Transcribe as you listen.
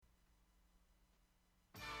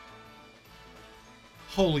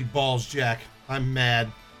Holy balls, Jack. I'm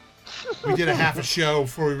mad. We did a half a show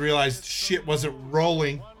before we realized shit wasn't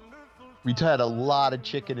rolling. We had a lot of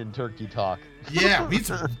chicken and turkey talk. Yeah, we had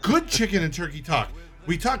some good chicken and turkey talk.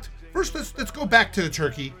 We talked first. Let's go back to the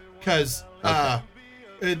turkey because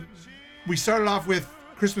we started off with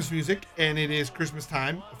Christmas music, and it is Christmas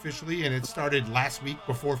time officially, and it started last week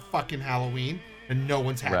before fucking Halloween, and no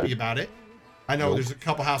one's happy about it. I know there's a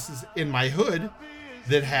couple houses in my hood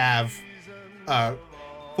that have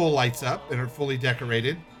full lights up and are fully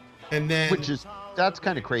decorated, and then that's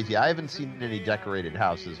kind of crazy. I haven't seen any decorated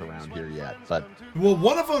houses around here yet, but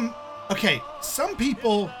one of them. Okay, some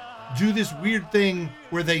people do this weird thing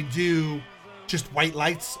where they do just white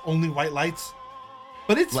lights, only white lights,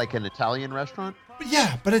 but it's like an Italian restaurant.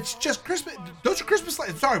 Yeah, but it's just Christmas. Those are Christmas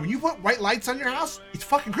lights. Sorry, when you put white lights on your house, it's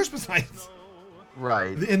fucking Christmas lights.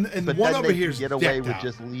 Right. And but one then over here is get away with out.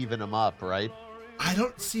 just leaving them up, right? I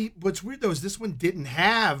don't see. What's weird though is this one didn't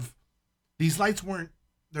have these lights.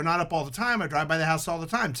 They're not up all the time. I drive by the house all the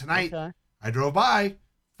time. Tonight, I drove by,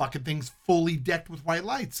 fucking things fully decked with white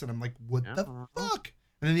lights, and I'm like, what the fuck?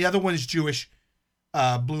 And then the other one is Jewish,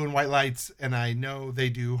 blue and white lights, and I know they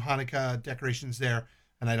do Hanukkah decorations there,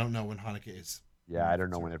 and I don't know when Hanukkah is. Yeah, I don't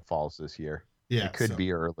know when it falls this year. Yeah, it could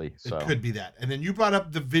be early. So it could be that. And then you brought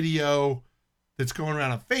up the video that's going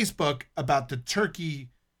around on Facebook about the turkey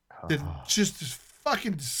that just is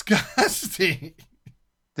fucking disgusting.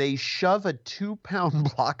 They shove a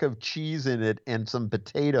 2-pound block of cheese in it and some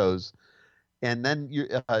potatoes, and then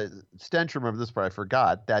Stench, remember this part, I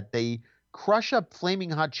forgot, that they crush up flaming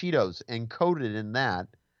hot Cheetos and coat it in that.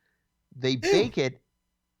 They bake it,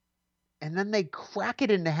 and then they crack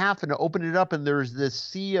it in half and open it up, and there's this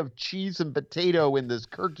sea of cheese and potato in this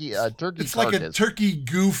turkey It's carcass. like a turkey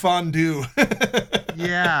goo fondue.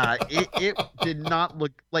 Yeah, it did not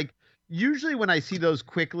look like. Usually when I see those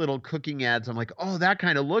quick little cooking ads, I'm like, oh, that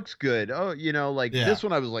kind of looks good. Oh, this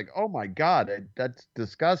one I was like, oh my God, that's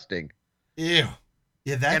disgusting. Ew.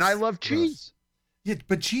 Yeah, and I love cheese. Yeah,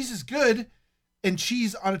 but cheese is good, and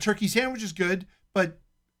cheese on a turkey sandwich is good, but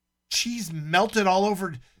cheese melted all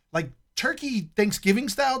over, like turkey, Thanksgiving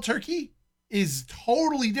style turkey is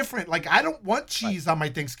totally different. Like, I don't want cheese on my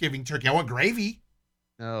Thanksgiving turkey. I want gravy.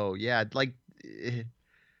 Oh, yeah. Like,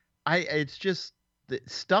 it's just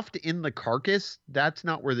stuffed in the carcass. That's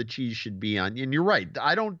not where the cheese should be on. And you're right.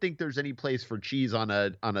 I don't think there's any place for cheese on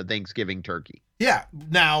a Thanksgiving turkey. Yeah.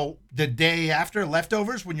 Now, the day after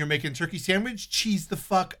leftovers, when you're making turkey sandwich, cheese the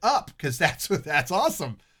fuck up, because that's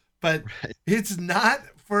awesome. But it's not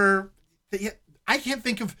for. I can't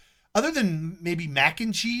think of, other than maybe mac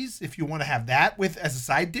and cheese, if you want to have that with as a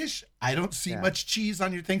side dish. I don't see much cheese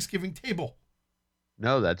on your Thanksgiving table.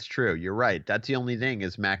 No, that's true. You're right. That's the only thing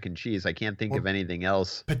is mac and cheese. I can't think of anything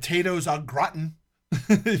else. Potatoes au gratin.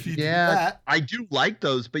 If you do that. I do like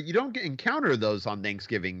those, but you don't encounter those on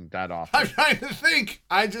Thanksgiving that often. I'm trying to think.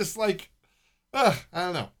 I just I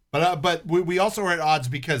don't know. But we also are at odds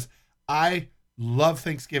because I love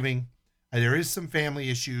Thanksgiving. There is some family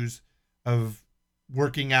issues of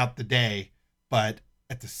working out the day, but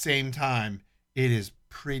at the same time, it is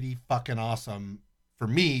pretty fucking awesome for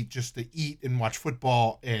me just to eat and watch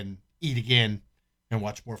football and eat again and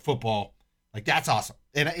watch more football. Like, that's awesome.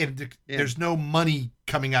 And there's no money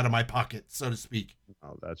coming out of my pocket, so to speak.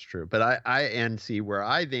 Oh, that's true. But I see where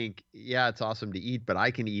I think, it's awesome to eat, but I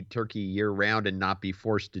can eat turkey year round and not be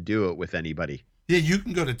forced to do it with anybody. Yeah, you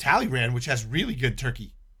can go to Talleyrand, which has really good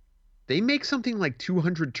turkey. They make something like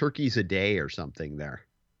 200 turkeys a day or something there.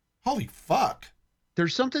 Holy fuck.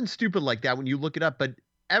 There's something stupid like that when you look it up, but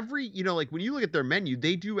like when you look at their menu,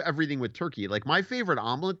 they do everything with turkey. Like, my favorite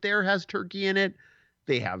omelet there has turkey in it.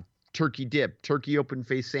 They have turkey dip, turkey open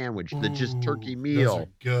face sandwich, just turkey meal. Those are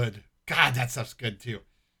good. God, that stuff's good too.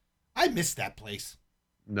 I miss that place.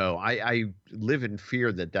 No, I live in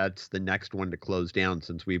fear that that's the next one to close down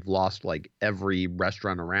since we've lost like every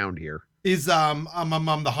restaurant around here. Is the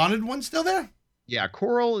haunted one still there? Yeah,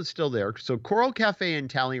 Coral is still there. So Coral Cafe and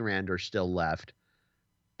Talleyrand are still left.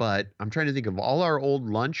 But I'm trying to think of all our old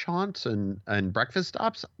lunch haunts and breakfast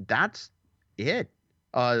stops. That's it.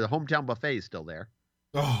 The Hometown Buffet is still there.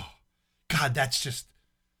 Oh, God, that's just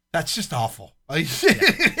awful.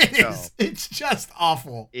 It's just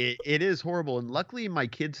awful. It is horrible. And luckily my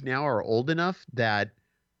kids now are old enough that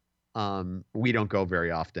we don't go very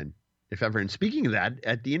often, if ever. And speaking of that,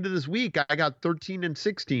 at the end of this week, I got 13 and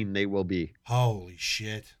 16 they will be. Holy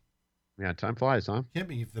shit. Yeah, time flies, huh? Can't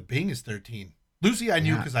believe the Bing is 13. Lucy I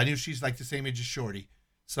knew because I knew she's like the same age as Shorty.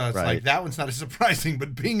 So it's like, that one's not as surprising,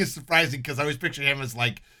 but Bing is surprising because I always picture him as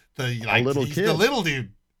like the little he's kid. The little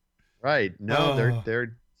dude. Right. No,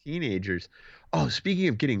 they're teenagers. Oh, speaking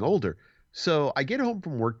of getting older, So I get home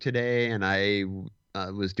from work today, and I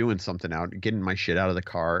was doing something out, getting my shit out of the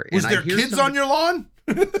car, Was and I there hear kids on somebody. your lawn?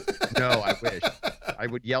 No, I wish. I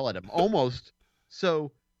would yell at him almost.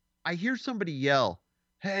 So I hear somebody yell,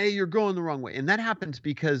 "Hey, you're going the wrong way." And that happens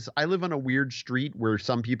because I live on a weird street where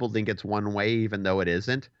some people think it's one way, even though it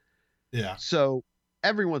isn't. Yeah. So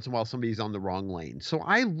every once in a while, somebody's on the wrong lane. So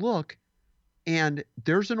I look, and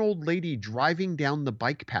there's an old lady driving down the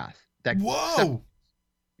bike path that Whoa.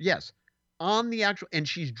 yes, on the actual, and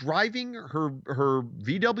she's driving her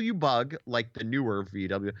VW Bug, like the newer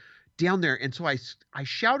VW, down there. And so I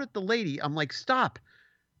shout at the lady. I'm like, "Stop!"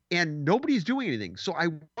 And nobody's doing anything. So I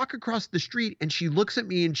walk across the street, and she looks at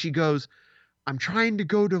me and she goes, "I'm trying to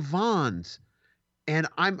go to Vaughn's, and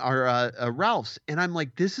I'm or Ralph's," and I'm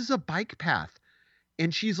like, "This is a bike path,"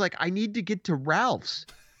 and she's like, "I need to get to Ralph's,"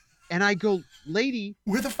 and I go, "Lady."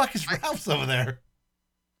 Where the fuck is Ralph's over there?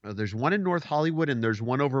 There's one in North Hollywood, and there's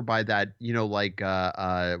one over by that, like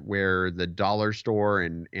where the dollar store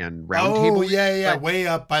and Round Oh, Table. yeah. But, Way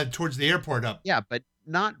up by towards the airport up. yeah, but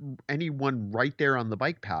not anyone right there on the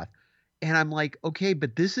bike path. And I'm like, "Okay,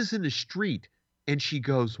 but this isn't a street." And she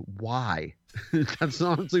goes, "Why?" That's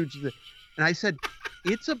honestly what she said. And I said,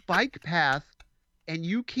 "It's a bike path, and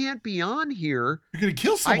you can't be on here." You're going to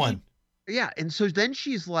kill someone. Yeah, and so then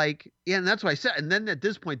she's like, yeah, and that's what I said. And then at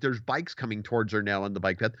this point, there's bikes coming towards her now on the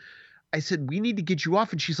bike path. I said, "We need to get you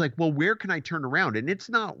off." And she's like, "Well, where can I turn around?" And it's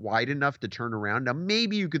not wide enough to turn around. Now,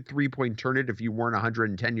 maybe you could 3-point turn it if you weren't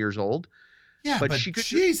 110 years old. Yeah, but she could.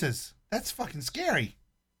 Jesus, that's fucking scary.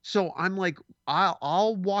 So I'm like,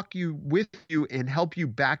 I'll walk you with you and help you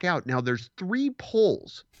back out. Now, there's 3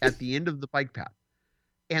 poles at the end of the bike path,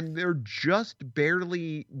 and they're just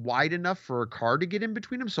barely wide enough for a car to get in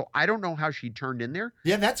between them. So I don't know how she turned in there.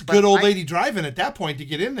 Yeah, that's But good old lady driving at that point to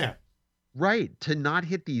get in there. Right, to not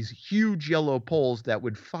hit these huge yellow poles that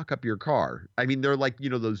would fuck up your car. I mean, they're like,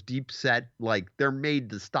 those deep set, like they're made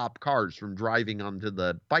to stop cars from driving onto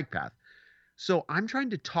the bike path. So I'm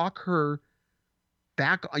trying to talk her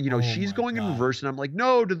back. Oh She's my going in God. reverse, and I'm like,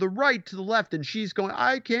 "No, to the right, to the left." And she's going,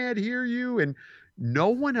 "I can't hear you." And no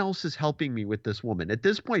one else is helping me with this woman. At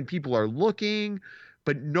this point, people are looking,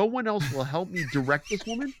 but no one else will help me direct this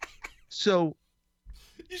woman. So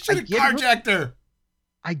You should have get her- carjacked her.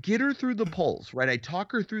 I get her through the poles, right? I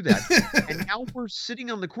talk her through that. And now we're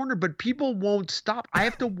sitting on the corner, but people won't stop. I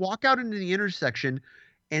have to walk out into the intersection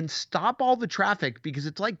and stop all the traffic because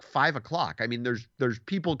it's like 5 o'clock. I mean, there's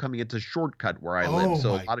people coming. It's a shortcut where I Oh live.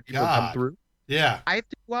 So a my lot of people God. come through. Yeah. I have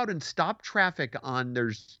to go out and stop traffic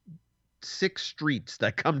there's 6 streets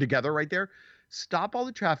that come together right there. Stop all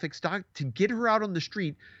the traffic, stop to get her out on the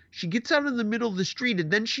street. She gets out in the middle of the street,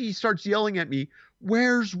 and then she starts yelling at me,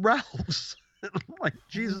 "Where's Ralph's?" And I'm like,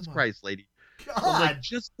 "Jesus my Christ, lady." I'm God. like,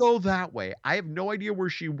 "Just go that way." I have no idea where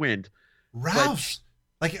she went. Ralph's.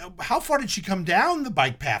 Like, how far did she come down the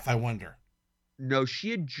bike path, I wonder? No,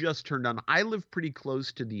 she had just turned on. I live pretty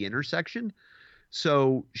close to the intersection.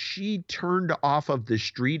 So she turned off of the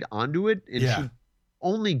street onto it, and Yeah. she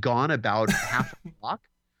only gone about half a block.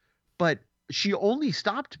 But she only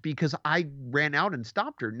stopped because I ran out and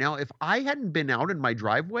stopped her. Now, if I hadn't been out in my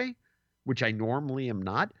driveway, which I normally am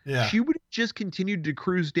not, Yeah. she would have just continued to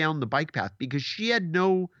cruise down the bike path because she had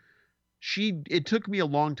it took me a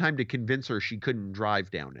long time to convince her she couldn't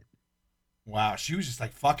drive down it. Wow. She was just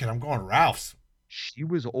like, fuck it, I'm going to Ralph's. She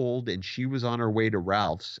was old, and she was on her way to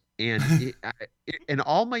Ralph's. And in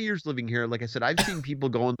all my years living here, like I said, I've seen people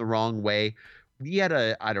going the wrong way. We had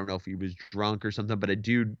I don't know if he was drunk or something, but a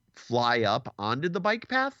dude fly up onto the bike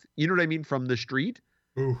path. You know what I mean? From the street.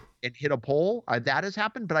 Ooh. And hit a pole. That has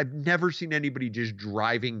happened, but I've never seen anybody just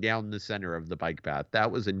driving down the center of the bike path.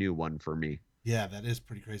 That was a new one for me. Yeah, that is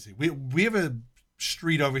pretty crazy. We have a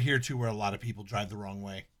street over here too where a lot of people drive the wrong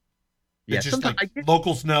way. Yeah, It's just sometimes like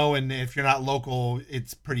locals know, and if you're not local,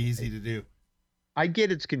 it's pretty easy to do. I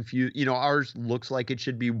get it's confused. Ours looks like it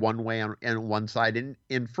should be one way on one side,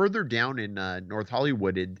 and further down in North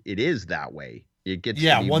Hollywood, it is that way. It gets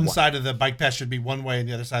to be one side of the bike path should be one way, and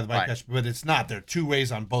the other side of the bike Right. path, but it's not. There are 2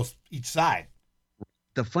 ways on each side.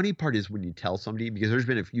 The funny part is when you tell somebody, because there's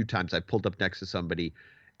been a few times I pulled up next to somebody,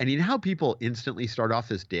 and you know how people instantly start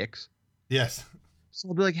off as dicks? Yes. So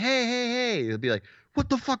I'll be like, hey. They'll be like, "What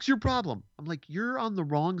the fuck's your problem?" I'm like, "You're on the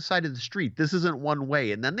wrong side of the street. This isn't one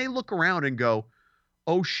way." And then they look around and go,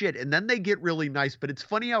 "Oh shit." And then they get really nice, but it's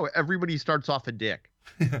funny how everybody starts off a dick.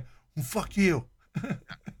 Well, fuck you.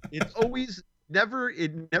 It's always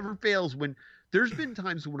it never fails when there's been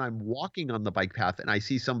times when I'm walking on the bike path and I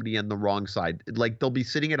see somebody on the wrong side. Like they'll be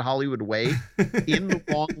sitting at Hollywood Way in the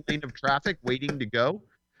wrong lane of traffic waiting to go.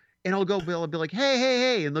 And I'll be like,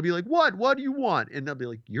 hey, and they'll be like, what do you want? And they'll be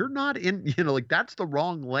like, you're not in, like that's the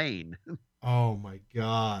wrong lane. Oh my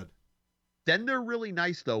God. Then they're really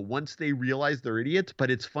nice though once they realize they're idiots.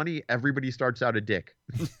 But it's funny, everybody starts out a dick.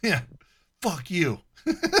 Yeah. Fuck you.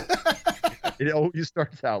 It always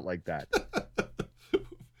starts out like that.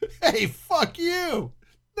 Hey, fuck you.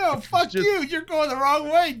 No, fuck you. You're going the wrong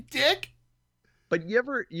way, dick. But you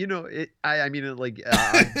ever, I'm not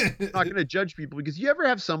going to judge people because you ever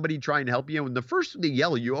have somebody try and help you, and the first they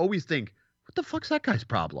yell, you always think, what the fuck's that guy's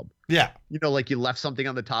problem? Yeah. Like you left something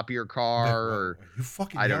on the top of your car, or Are you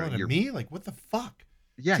fucking yelling at me? Like, what the fuck?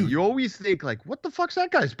 Yeah, dude, you always think like, what the fuck's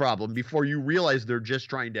that guy's problem before you realize they're just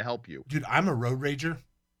trying to help you. Dude, I'm a road rager,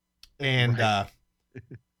 and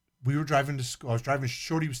we were driving to school. I was driving.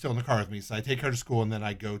 Shorty was still in the car with me, so I take her to school, and then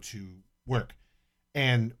I go to work,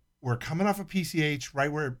 and we're coming off of PCH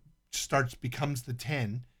right where it becomes the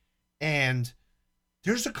 10, and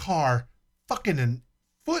there's a car fucking a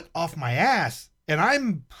foot off my ass, and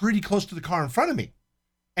I'm pretty close to the car in front of me,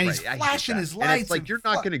 and he's flashing his lights. And it's like you're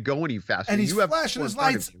not going to go any faster. And he's flashing his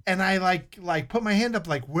lights, and I like put my hand up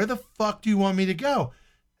like, where the fuck do you want me to go?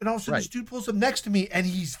 And all of a sudden, this dude pulls up next to me, and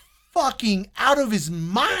he's fucking out of his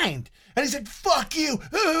mind, and he said, "Fuck you,"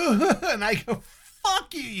 and I go,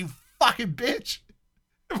 "Fuck you, you fucking bitch."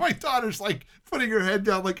 My daughter's like putting her head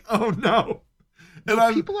down, like, oh no.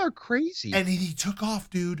 And people are crazy. And he took off,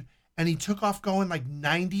 dude. And he took off going like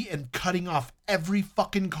 90 and cutting off every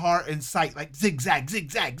fucking car in sight, like zigzag,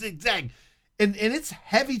 zigzag, zigzag. And it's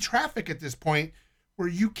heavy traffic at this point where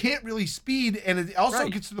you can't really speed. And it also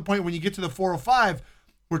gets to the point when you get to the 405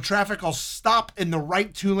 where traffic will stop in the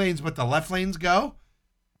right 2 lanes, but the left lanes go.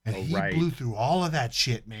 And he blew through all of that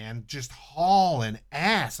shit, man. Just hauling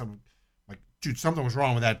ass. I'm like, dude, something was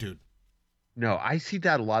wrong with that dude. No, I see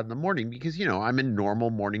that a lot in the morning because, I'm in normal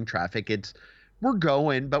morning traffic. We're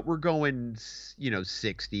going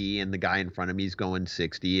 60 and the guy in front of me is going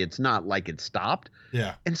 60. It's not like it stopped.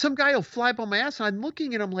 Yeah. And some guy will fly up on my ass and I'm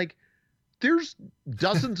looking and I'm like, there's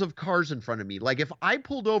dozens of cars in front of me. Like if I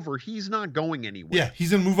pulled over, he's not going anywhere. Yeah. He's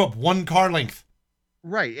going to move up 1 car length.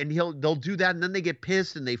 Right. And they'll do that. And then they get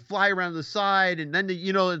pissed and they fly around the side. And then,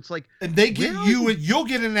 it's like. And they get you and you'll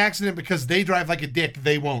get in an accident because they drive like a dick.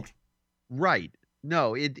 They won't. Right.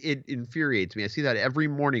 No, it infuriates me. I see that every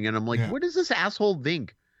morning and I'm like, what does this asshole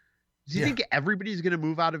think? Does he think everybody's going to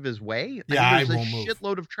move out of his way? Yeah, I will move.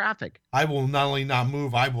 Shitload of traffic. I will not only not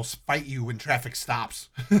move, I will fight you when traffic stops.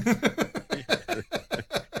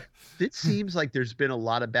 It seems like there's been a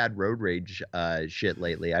lot of bad road rage shit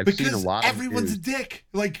lately. I've seen a lot. Everyone's a dick.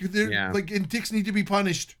 Like and dicks need to be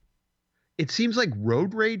punished. It seems like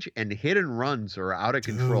road rage and hit and runs are out of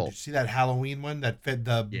control. Did you see that Halloween one that fed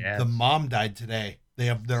the mom died today?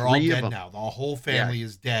 They're all dead now. The whole family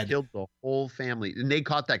is dead. Killed the whole family. And they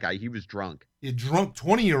caught that guy. He was drunk. A drunk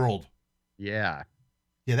 20-year-old. Yeah.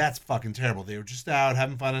 Yeah, that's fucking terrible. They were just out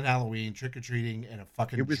having fun on Halloween, trick-or-treating, and a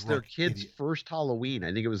fucking It was their kid's first Halloween.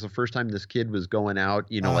 I think it was the first time this kid was going out,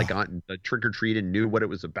 like on the trick-or-treat and knew what it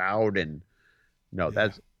was about. And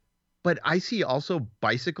but I see also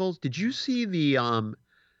bicycles. Did you see the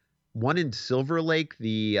one in Silver Lake,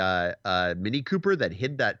 the Mini Cooper that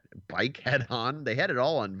hit that bike head on? They had it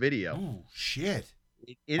all on video. Oh, shit.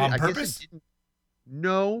 On purpose?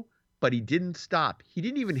 No, but he didn't stop. He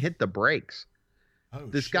didn't even hit the brakes. Oh,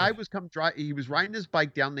 this guy was he was riding his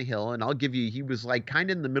bike down the hill, and I'll give you, he was like kind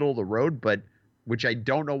of in the middle of the road, but which I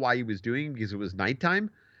don't know why he was doing because it was nighttime.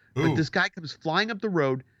 Ooh. But this guy comes flying up the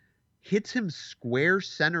road, hits him square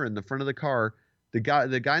center in the front of the car. The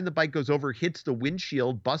guy in the bike goes over, hits the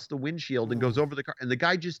windshield, busts the windshield, and goes over the car. And the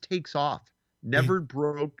guy just takes off. Never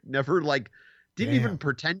broke, never didn't even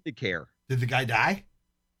pretend to care. Did the guy die?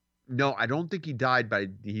 No, I don't think he died, but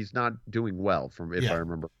he's not doing well if I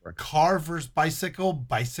remember correctly. Car versus bicycle,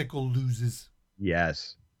 bicycle loses.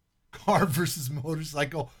 Yes. Car versus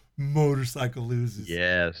motorcycle, motorcycle loses.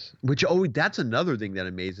 Yes. Which, that's another thing that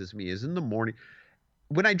amazes me is in the morning.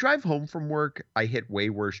 When I drive home from work, I hit way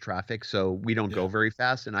worse traffic, so we don't go very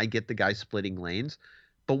fast, and I get the guy splitting lanes.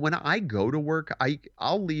 But when I go to work,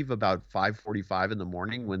 I'll leave about 5:45 in the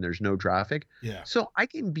morning when there's no traffic. Yeah. So I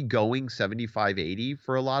can be going 75, 80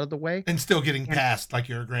 for a lot of the way. And still getting passed like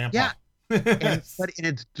you're a grandpa. Yeah. and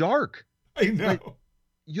it's dark. I know. But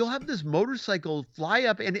you'll have this motorcycle fly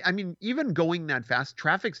up, and I mean, even going that fast,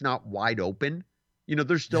 traffic's not wide open.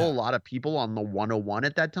 There's still a lot of people on the 101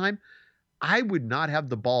 at that time. I would not have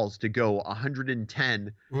the balls to go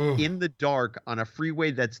 110 in the dark on a freeway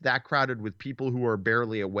that's that crowded with people who are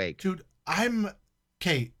barely awake. Dude, I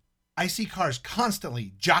see cars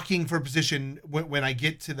constantly jockeying for position when I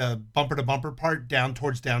get to the bumper to bumper part down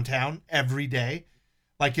towards downtown every day.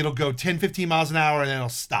 Like it'll go 10, 15 miles an hour and then it'll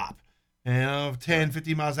stop. And it'll 10,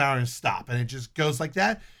 15 miles an hour and stop. And it just goes like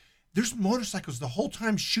that. There's motorcycles the whole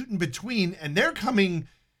time shooting between, and they're coming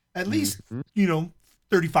at least,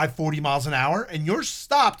 35, 40 miles an hour, and you're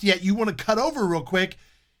stopped, yet you want to cut over real quick.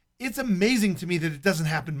 It's amazing to me that it doesn't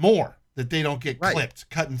happen more, that they don't get clipped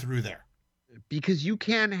cutting through there. Because you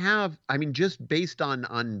can have, I mean, just based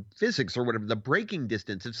on physics or whatever, the braking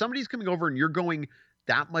distance, if somebody's coming over and you're going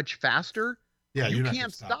that much faster, you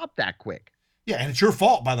can't stop that quick. Yeah, and it's your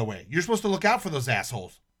fault, by the way. You're supposed to look out for those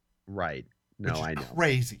assholes. Right. No, I know.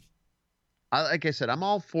 Crazy. Like I said, I'm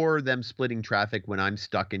all for them splitting traffic when I'm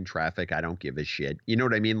stuck in traffic. I don't give a shit. You know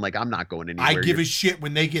what I mean? Like, I'm not going anywhere. I give a shit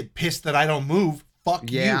when they get pissed that I don't move.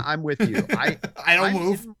 Fuck you. Yeah, I'm with you. I don't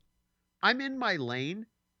move. I'm in my lane.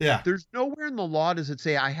 Yeah. There's nowhere in the law does it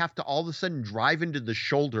say I have to all of a sudden drive into the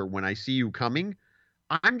shoulder when I see you coming.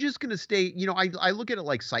 I'm just going to stay, I look at it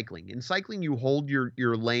like cycling. In cycling, you hold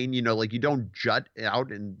your lane, like you don't jut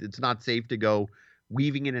out and it's not safe to go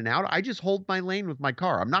weaving in and out. I just hold my lane with my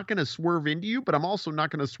car. I'm not going to swerve into you, but I'm also not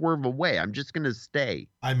going to swerve away. I'm just going to stay.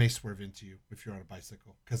 I may swerve into you if you're on a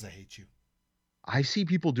bicycle because I hate you. I see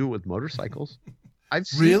people do it with motorcycles. I've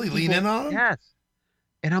seen really lean in on them? Yes.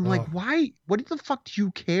 And I'm like, why? What the fuck do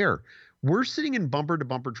you care? We're sitting in bumper to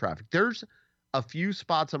bumper traffic. There's a few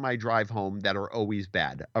spots on my drive home that are always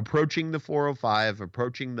bad. Approaching the 405,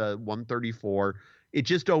 approaching the 134, it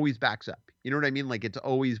just always backs up. You know what I mean? Like it's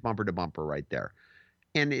always bumper to bumper right there.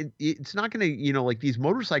 And it's not going to, like these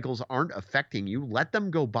motorcycles aren't affecting you. Let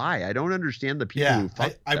them go by. I don't understand the people who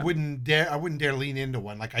fuck I wouldn't dare lean into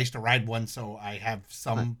one. Like I used to ride one, so I have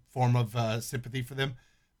some form of sympathy for them.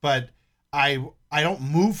 But I don't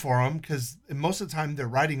move for them because most of the time they're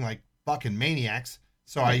riding like fucking maniacs.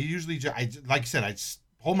 So I usually, like I said, I just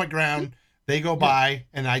hold my ground. They go by,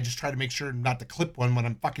 and I just try to make sure not to clip one when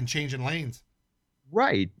I'm fucking changing lanes.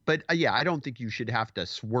 Right. But I don't think you should have to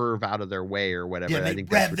swerve out of their way or whatever. Yeah, they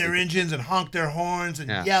rev their engines and honk their horns and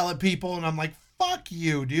yell at people. And I'm like, fuck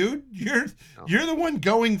you, dude. You're the one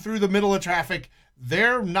going through the middle of traffic.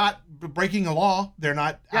 They're not breaking a law. They're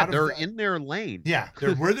not they're in their lane. Yeah,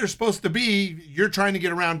 they're where they're supposed to be. You're trying to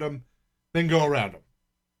get around them, then go around them.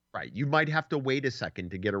 Right. You might have to wait a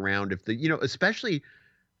second to get around if especially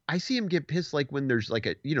I see him get pissed like when there's like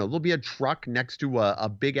there'll be a truck next to a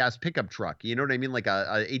big ass pickup truck. You know what I mean? Like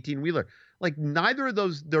a 18-wheeler. Like neither of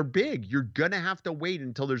those, they're big. You're going to have to wait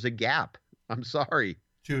until there's a gap. I'm sorry.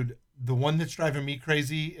 Dude, the one that's driving me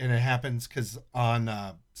crazy, and it happens because on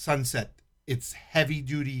Sunset, it's heavy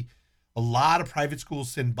duty. A lot of private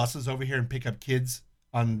schools send buses over here and pick up kids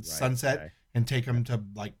on Sunset and take them to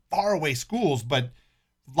like far away schools, but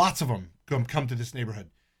lots of them come to this neighborhood.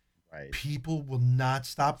 Right. People will not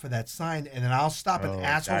stop for that sign, and then I'll stop, and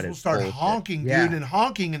assholes will start bullshit. honking, dude, and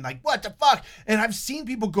honking, and like, what the fuck? And I've seen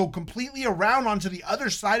people go completely around onto the other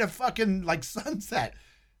side of fucking like Sunset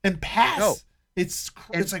and pass. No. It's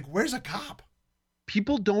like, where's a cop?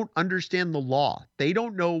 People don't understand the law. They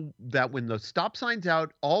don't know that when the stop sign's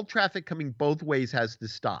out, all traffic coming both ways has to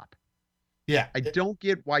stop. Yeah. I don't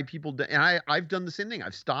get why people do, and I've done the same thing.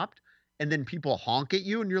 I've stopped. And then people honk at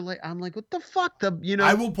you, and you're like, I'm like, what the fuck?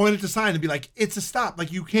 I will point at the sign and be like, it's a stop.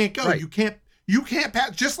 Like you can't go. Right. You can't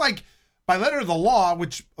pass. Just like by letter of the law,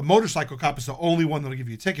 which a motorcycle cop is the only one that'll give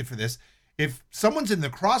you a ticket for this. If someone's in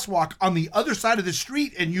the crosswalk on the other side of the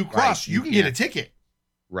street and you cross, you can get a ticket.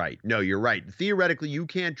 Right. No, you're right. Theoretically, you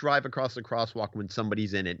can't drive across the crosswalk when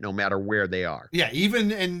somebody's in it, no matter where they are. Yeah.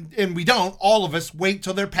 Even and we don't. All of us wait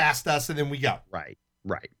till they're past us and then we go. Right.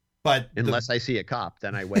 Right. But unless I see a cop,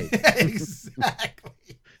 then I wait.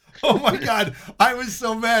 Exactly. Oh my God. I was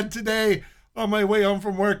so mad today on my way home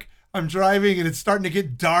from work. I'm driving and it's starting to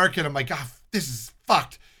get dark and I'm like, this is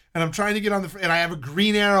fucked. And I'm trying to get on and I have a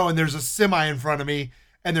green arrow and there's a semi in front of me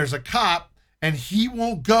and there's a cop and he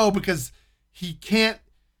won't go because he can't.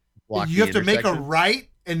 You have to make a right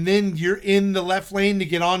and then you're in the left lane to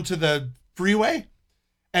get onto the freeway.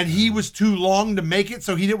 And he was too long to make it,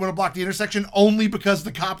 so he didn't want to block the intersection only because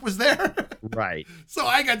the cop was there. Right. So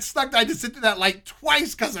I got stuck. I had to sit through that light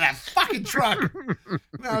twice because of that fucking truck.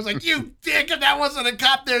 And I was like, you dick, if that wasn't a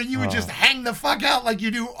cop there, you would just hang the fuck out like you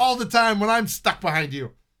do all the time when I'm stuck behind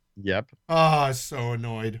you. Yep. Oh, I was so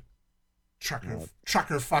annoyed. Trucker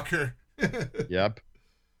fucker. Yep.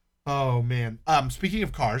 Oh, man. Speaking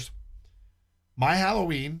of cars, my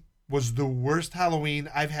Halloween was the worst Halloween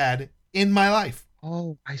I've had in my life.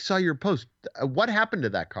 Oh, I saw your post. What happened to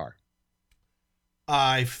that car?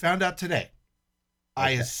 I found out today. Okay. I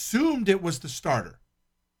assumed it was the starter.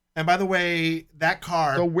 And by the way, that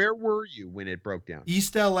car... So where were you when it broke down?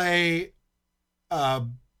 East LA, a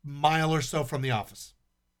mile or so from the office.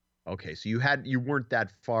 Okay, so you weren't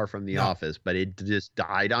that far from the No. office, but it just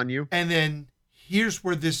died on you. And then here's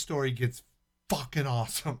where this story gets fucking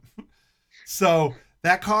awesome. So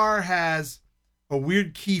that car has a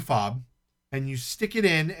weird key fob, and you stick it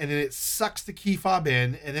in, and then it sucks the key fob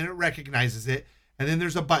in, and then it recognizes it, and then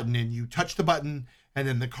there's a button, and you touch the button, and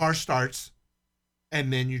then the car starts,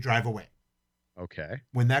 and then you drive away. Okay.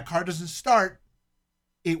 When that car doesn't start,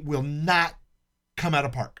 it will not come out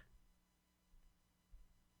of park.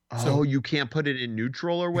 Oh, So- you can't put it in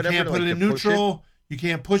neutral or whatever. You can't put like, it in to push neutral. You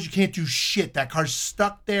can't push. You can't do shit. That car's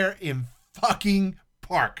stuck there in fucking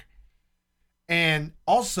park. And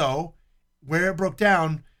also, where it broke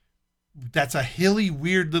down, that's a hilly,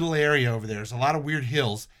 weird little area over there. There's a lot of weird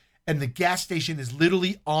hills. And the gas station is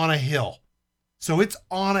literally on a hill. So it's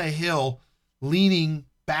on a hill, leaning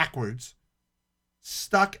backwards,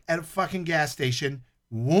 stuck at a fucking gas station,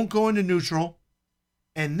 won't go into neutral.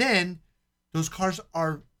 And then those cars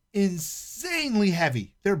are insanely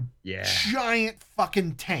heavy. They're Yeah. giant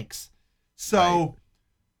fucking tanks. So Right.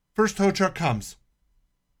 first tow truck comes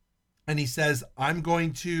and he says, I'm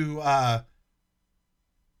going to,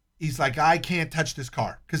 he's like, I can't touch this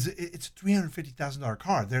car because it's a $350,000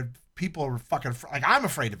 car. People are fucking, like, I'm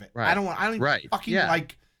afraid of it. Right. I don't even Right. fucking Yeah.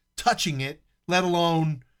 like touching it, let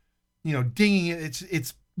alone, dinging it.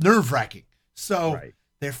 It's nerve wracking. So Right.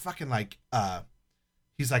 they're fucking like,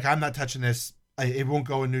 he's like, I'm not touching this. It won't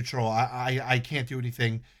go in neutral. I can't do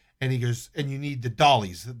anything. And he goes, and you need the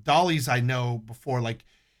dollies. The dollies I know before, like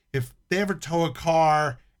if they ever tow a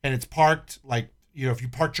car and it's parked, like, if you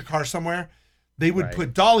parked your car somewhere, they would Right.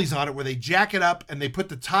 put dollies on it where they jack it up and they put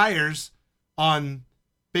the tires on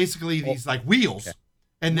basically these like wheels. Okay.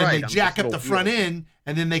 And then Right, they on jack those up the little front wheels. end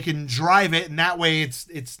and then they can drive it. And that way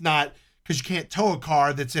it's not, because you can't tow a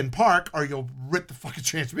car that's in park or you'll rip the fucking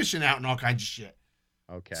transmission out and all kinds of shit.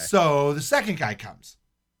 Okay. So the second guy comes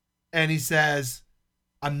and he says,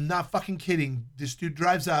 I'm not fucking kidding. This dude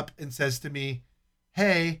drives up and says to me,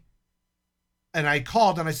 hey, and I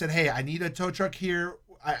called and I said, hey, I need a tow truck here.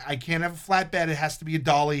 I can't have a flatbed. It has to be a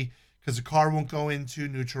dolly because the car won't go into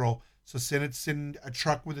neutral. So send a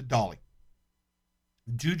truck with a dolly.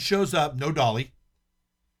 Dude shows up, no dolly.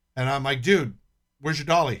 And I'm like, dude, where's your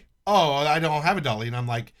dolly? Oh, I don't have a dolly. And I'm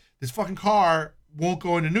like, this fucking car won't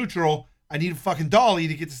go into neutral. I need a fucking dolly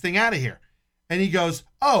to get this thing out of here. And he goes,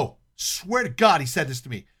 oh, swear to God, he said this to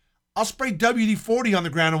me. I'll spray WD-40 on the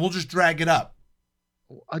ground and we'll just drag it up.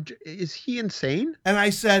 Is he insane? And I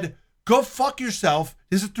said, go fuck yourself.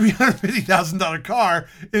 This is a $350,000 car.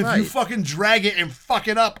 If you Right. fucking drag it and fuck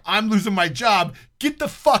it up, I'm losing my job. Get the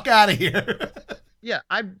fuck out of here. Yeah,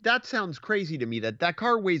 that sounds crazy to me. That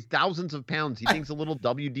car weighs thousands of pounds. He thinks a little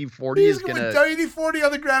WD-40 He's is going gonna. to WD-40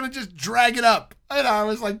 on the ground and just drag it up. And I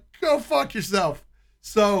was like, go fuck yourself.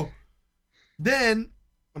 So then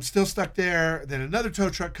I'm still stuck there. Then another tow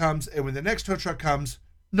truck comes. And when the next tow truck comes,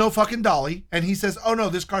 no fucking dolly. And he says, oh no,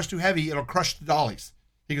 this car's too heavy. It'll crush the dollies.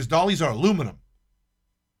 He goes, dollies are aluminum.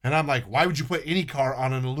 And I'm like, why would you put any car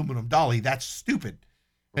on an aluminum dolly? That's stupid.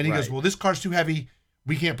 And he goes, Right. well, this car's too heavy.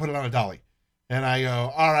 We can't put it on a dolly. And I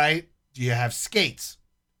go, all right, do you have skates?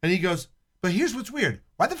 And he goes, but here's what's weird.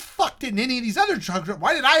 Why the fuck didn't any of these other truck drivers,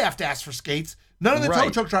 why did I have to ask for skates? None of the tow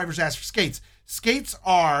Right. truck drivers asked for skates. Skates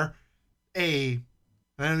are and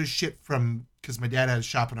I know this shit from, because my dad had a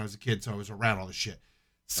shop when I was a kid, so I was around all this shit.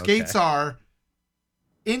 Skates Okay. are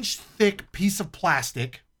inch thick piece of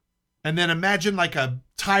plastic. And then imagine like a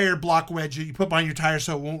tire block wedge that you put behind your tire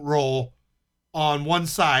so it won't roll on one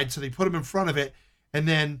side. So they put them in front of it. And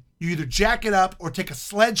then you either jack it up or take a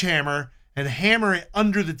sledgehammer and hammer it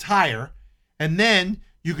under the tire. And then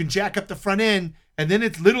you can jack up the front end. And then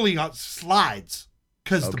it's literally on slides.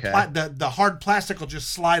 Because Okay. the hard plastic will just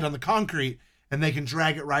slide on the concrete and they can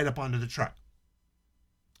drag it right up onto the truck.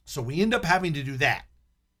 So we end up having to do that.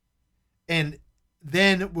 And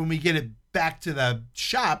then when we get it back to the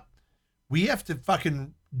shop, we have to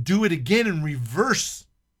fucking do it again and reverse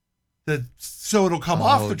so it'll come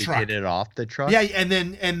off the to truck. get it off the truck. Yeah, and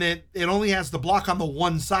then it only has the block on the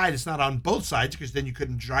one side. It's not on both sides because then you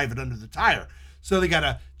couldn't drive it under the tire. So they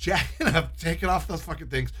gotta jack it up, take it off those fucking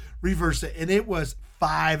things, reverse it, and it was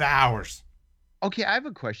 5 hours. Okay, I have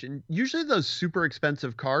a question. Usually those super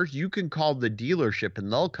expensive cars, you can call the dealership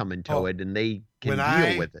and they'll come and tow Oh, it and they can when deal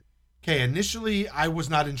I- with it. Okay, initially I was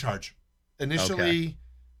not in charge. Initially,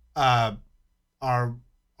 our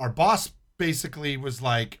boss basically was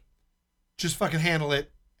like, just fucking handle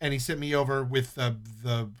it, and he sent me over with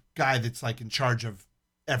the guy that's like in charge of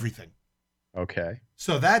everything. Okay.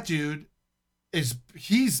 So that dude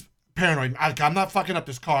he's paranoid. I'm not fucking up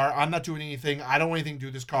this car. I'm not doing anything. I don't want anything to do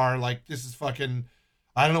with this car. Like, this is fucking,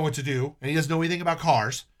 I don't know what to do. And he doesn't know anything about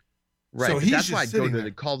cars. Right. So But he's that's just why I'd go sitting to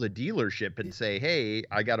there. call the dealership and say, "Hey,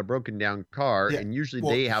 I got a broken down car," Yeah. and usually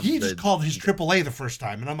Well, they have. he just called his AAA the first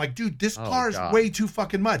time, and I'm like, dude, this Oh, car is God. way too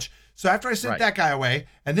fucking much. So after I sent Right. that guy away,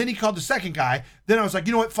 and then he called the second guy, then I was like,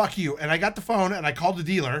 you know what, fuck you. And I got the phone and I called the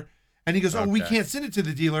dealer, and he goes, oh, we Okay. can't send it to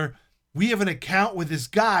the dealer. We have an account with this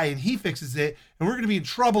guy, and he fixes it, and we're going to be in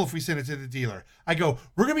trouble if we send it to the dealer. I go,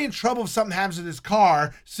 we're going to be in trouble if something happens to this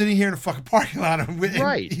car sitting here in a fucking parking lot in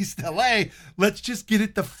Right. East LA. Let's just get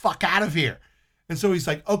it the fuck out of here. And so he's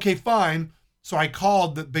like, okay, fine. So I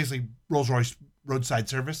called basically Rolls-Royce roadside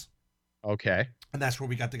service, Okay. and that's where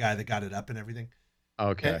we got the guy that got it up and everything.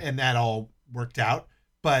 Okay. And that all worked out.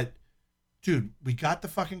 But dude, we got the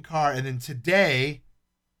fucking car, and then today,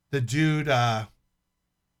 the dude,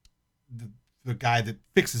 the guy that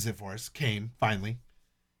fixes it for us came finally,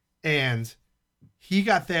 and he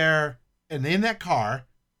got there, and in that car,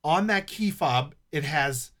 on that key fob, it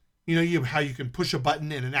has, how you can push a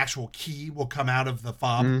button and an actual key will come out of the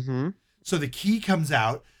fob. Mm-hmm. So the key comes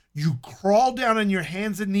out. You crawl down on your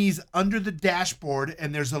hands and knees under the dashboard,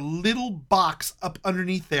 and there's a little box up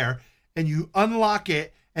underneath there, and you unlock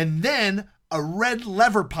it, and then a red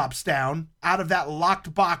lever pops down out of that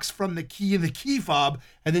locked box from the key in the key fob,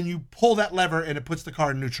 and then you pull that lever, and it puts the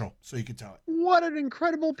car in neutral, so you can tow it. What an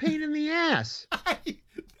incredible pain in the ass.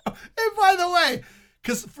 And by the way,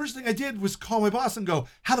 because the first thing I did was call my boss and go,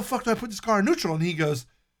 how the fuck do I put this car in neutral? And he goes,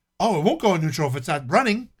 oh, it won't go in neutral if it's not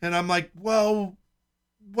running. And I'm like, well,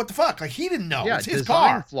 what the fuck? Like, he didn't know. Yeah, It's his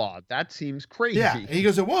design car. flaw. That seems crazy. Yeah. And he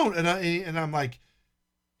goes, it won't. And I'm like,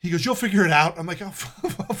 he goes, you'll figure it out. I'm like, oh,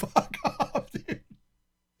 fuck off, dude.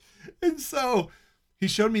 And so he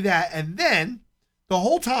showed me that. And then the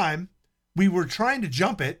whole time we were trying to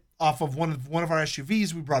jump it off of one of our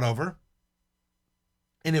SUVs we brought over,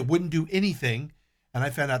 and it wouldn't do anything. And I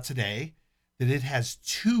found out today that it has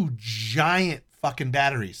 2 giant fucking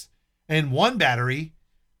batteries. And one battery,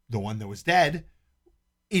 the one that was dead,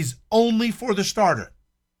 is only for the starter.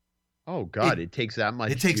 Oh God, it takes that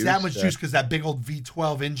much. It takes that much juice because that big old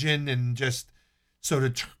V12 engine, and just so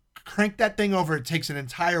to crank that thing over, it takes an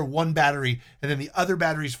entire one battery, and then the other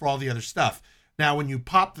batteries for all the other stuff. Now, when you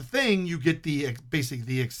pop the thing, you get basically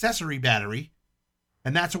the accessory battery,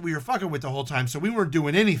 and that's what we were fucking with the whole time. So we weren't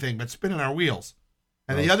doing anything but spinning our wheels,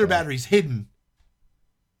 and the other battery's hidden.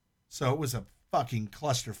 So it was a fucking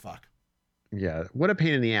clusterfuck. Yeah, what a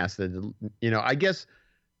pain in the ass. That I guess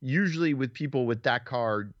usually with people with that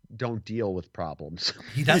car don't deal with problems.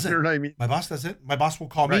 He doesn't. You know what I mean? My boss doesn't. My boss will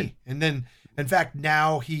call me. And then, in fact,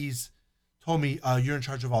 now he's told me, you're in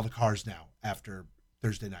charge of all the cars now after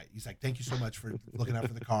Thursday night. He's like, thank you so much for looking out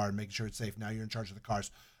for the car and making sure it's safe. Now you're in charge of the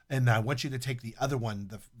cars. And I want you to take the other one,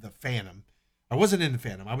 the Phantom. I wasn't in the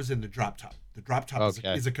Phantom. I was in the drop top. The drop top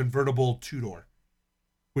is a convertible 2-door,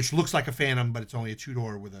 which looks like a Phantom, but it's only a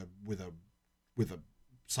 2-door with a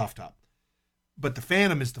soft top. But the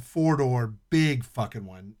Phantom is the 4-door big fucking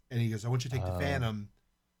one. And he goes, I want you to take the Phantom.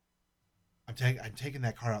 I'm taking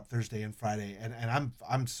that car out Thursday and Friday. And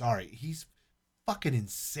I'm sorry. He's fucking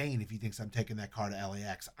insane if he thinks I'm taking that car to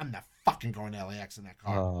LAX. I'm not fucking going to LAX in that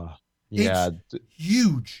car. Yeah. It's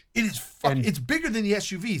huge. It is it's bigger than the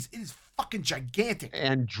SUVs. It is fucking gigantic.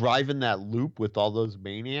 And driving that loop with all those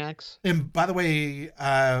maniacs. And by the way,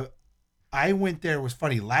 I went there. It was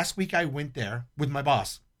funny. Last week I went there with my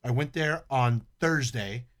boss. I went there on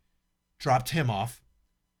Thursday, dropped him off,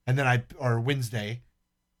 and then Wednesday,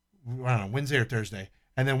 I don't know, Wednesday or Thursday,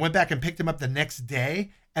 and then went back and picked him up the next day,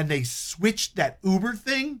 and they switched that Uber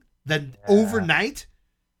thing overnight.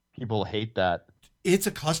 People hate that. It's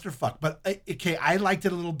a clusterfuck, but okay, I liked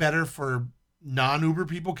it a little better for non-Uber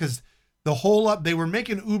people because they were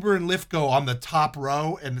making Uber and Lyft go on the top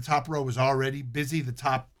row, and the top row was already busy. The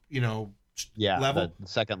top, level, the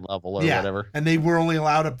second level or whatever, and they were only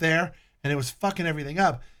allowed up there, and it was fucking everything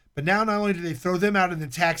up. But now, not only do they throw them out in the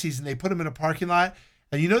taxis and they put them in a parking lot,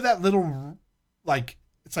 and that little,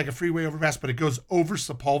 it's like a freeway overpass, but it goes over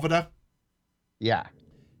Sepulveda. Yeah.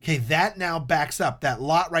 Okay, that now backs up. That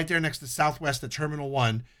lot right there next to Southwest at Terminal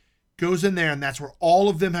 1 goes in there, and that's where all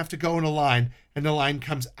of them have to go in a line. And the line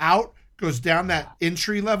comes out, goes down that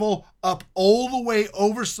entry level, up all the way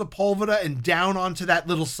over Sepulveda and down onto that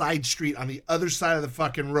little side street on the other side of the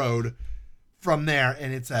fucking road from there.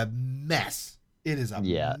 And it's a mess. It is a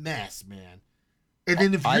mess, man. And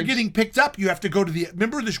then if you're getting picked up, you have to go to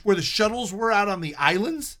remember where the shuttles were out on the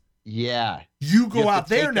islands? Yeah. You go out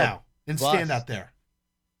there now and stand out there.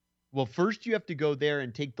 Well, first you have to go there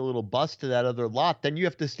and take the little bus to that other lot. Then you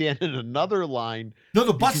have to stand in another line. No,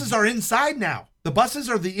 the buses are inside now. The buses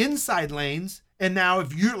are the inside lanes. And now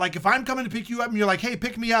if I'm coming to pick you up and you're like, hey,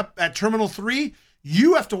 pick me up at Terminal 3,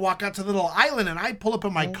 You have to walk out to the little island, and I pull up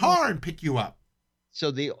in my car and pick you up.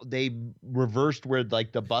 So they reversed where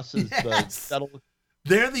like the buses, Yes. the shuttle.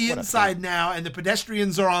 They're the inside now, and the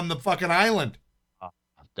pedestrians are on the fucking island.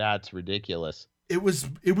 That's ridiculous. It was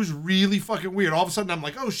really fucking weird. All of a sudden, I'm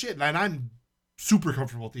like, oh shit, and I'm super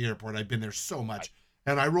comfortable at the airport. I've been there so much.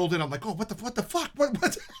 And I rolled in. I'm like, oh, what the fuck?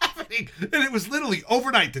 What's happening? And it was literally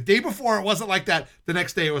overnight. The day before, it wasn't like that. The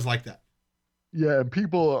next day, it was like that. Yeah, and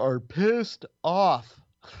people are pissed off.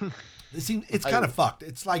 It's kind of fucked.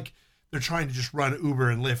 It's like they're trying to just run Uber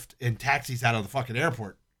and Lyft and taxis out of the fucking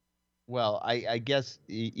airport. Well, I guess,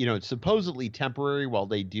 it's supposedly temporary while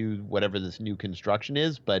they do whatever this new construction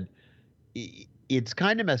is, but it's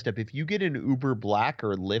kind of messed up. If you get an Uber Black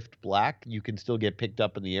or Lyft Black, you can still get picked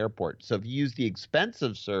up in the airport. So if you use the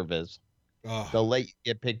expensive service, they'll let you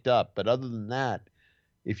get picked up. But other than that,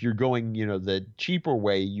 if you're going, the cheaper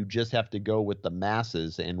way, you just have to go with the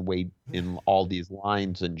masses and wait in all these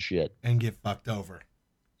lines and shit. And get fucked over.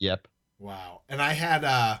 Yep. Wow. And I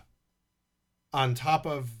had, on top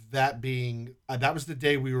of that being, that was the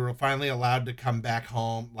day we were finally allowed to come back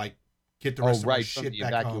home, like get the rest of our shit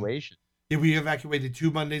back evacuation. home. Yeah, we evacuated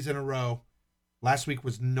 2 Mondays in a row. Last week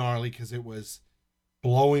was gnarly because it was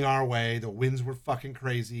blowing our way. The winds were fucking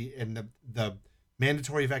crazy, and the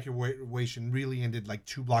mandatory evacuation really ended like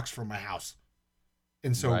 2 blocks from my house.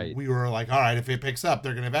 And so we were like, all right, if it picks up,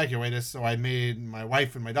 they're going to evacuate us. So I made my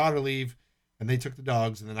wife and my daughter leave, and they took the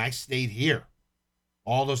dogs, and then I stayed here.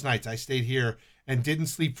 All those nights I stayed here and didn't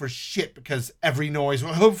sleep for shit because every noise.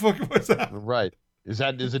 What the fuck was that? Right. Is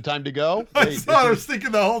it time to go? I was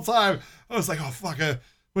thinking the whole time. I was like, oh, fuck,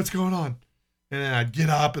 what's going on? And then I'd get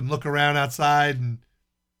up and look around outside and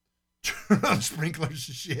turn on sprinklers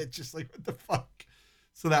and shit. Just like, what the fuck?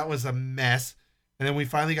 So that was a mess. And then we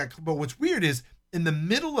finally but what's weird is in the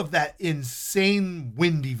middle of that insane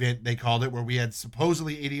wind event, they called it, where we had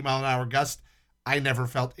supposedly 80-mile-an-hour gust, I never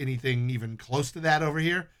felt anything even close to that over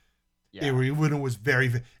here. Yeah. It was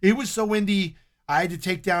it was so windy. I had to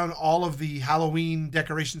take down all of the Halloween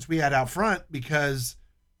decorations we had out front because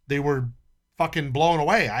they were fucking blown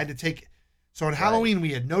away. So on Halloween,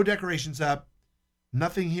 we had no decorations up,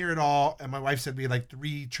 nothing here at all. And my wife said we had like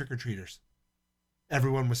 3 trick-or-treaters.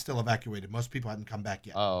 Everyone was still evacuated. Most people hadn't come back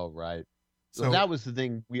yet. Oh, right. So that was the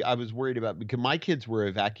thing I was worried about because my kids were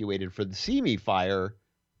evacuated for the Simi fire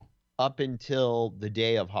up until the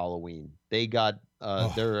day of Halloween. They got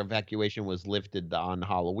their evacuation was lifted on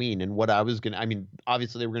Halloween. And what I was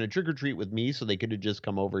obviously they were going to trick or treat with me, so they could have just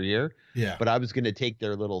come over here. Yeah. But I was going to take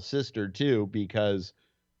their little sister too, because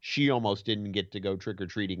she almost didn't get to go trick or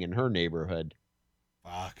treating in her neighborhood.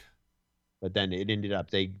 Fuck. But then it ended up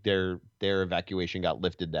their evacuation got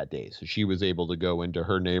lifted that day, so she was able to go into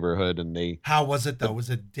her neighborhood. And how was it though? Was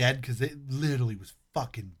it dead? Because it literally was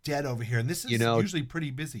fucking dead over here, and this is usually pretty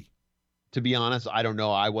busy. To be honest, I don't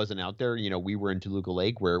know. I wasn't out there. We were in Toluca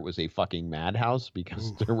Lake where it was a fucking madhouse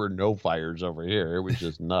because there were no fires over here. It was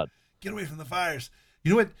just nuts. Get away from the fires.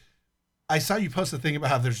 You know what? I saw you post a thing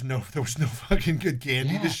about how there was no fucking good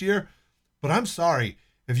candy this year. But I'm sorry.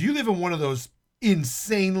 If you live in one of those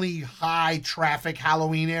insanely high traffic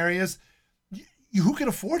Halloween areas, who can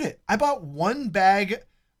afford it? I bought 1 bag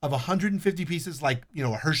of 150 pieces, like,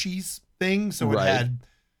 a Hershey's thing. So it had,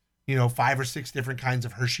 5 or 6 different kinds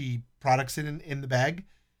of Hershey products in the bag.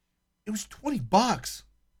 It was $20.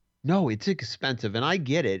 No, it's expensive, and I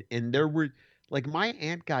get it. And there were like my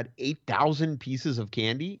aunt got 8,000 pieces of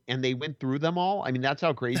candy, and they went through them all. I mean, that's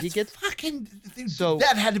how crazy it gets. So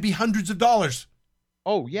that had to be hundreds of dollars.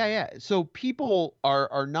 Oh yeah. So people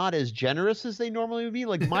are not as generous as they normally would be.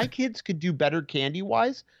 Like my kids could do better candy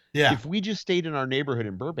wise. Yeah. If we just stayed in our neighborhood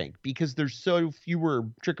in Burbank, because there's so fewer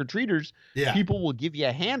trick-or-treaters, people will give you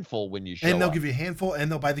a handful when you show up. And they'll give you a handful,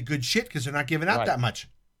 and they'll buy the good shit because they're not giving out that much.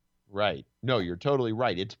 Right. No, you're totally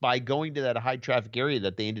right. It's by going to that high-traffic area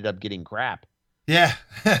that they ended up getting crap. Yeah.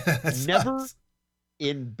 Never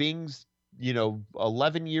in Bing's,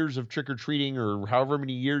 11 years of trick-or-treating or however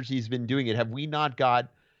many years he's been doing it, have we not got,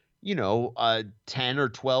 10 or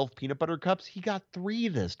 12 peanut butter cups? He got 3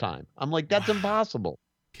 this time. I'm like, that's impossible.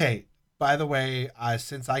 Okay, by the way,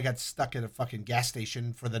 since I got stuck at a fucking gas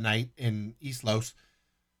station for the night in East Los,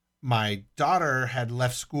 my daughter had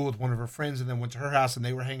left school with one of her friends and then went to her house and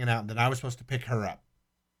they were hanging out, and then I was supposed to pick her up.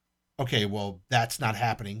 Okay, well, that's not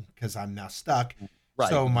happening because I'm now stuck. Right.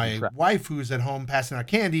 So my wife, who's at home passing out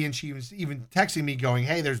candy, and she was even texting me going,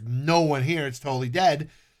 hey, there's no one here. It's totally dead.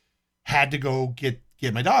 Had to go get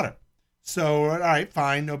my daughter. So, all right,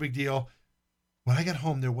 fine, no big deal. When I got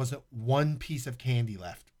home, there wasn't 1 piece of candy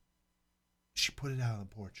left. She put it out on the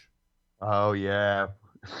porch. Oh, yeah.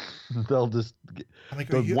 They'll just I'm like,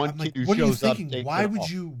 the one kid who what are you shows up thinking? takes Why it would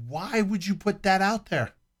all. you put that out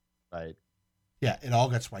there? Right. Yeah, it all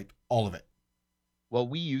got swiped, all of it. Well,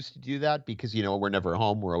 we used to do that because we're never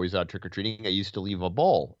home. We're always out trick or treating. I used to leave a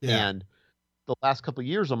bowl, Yeah. and the last couple of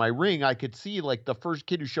years on my ring, I could see like the first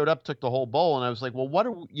kid who showed up took the whole bowl, and I was like, well, what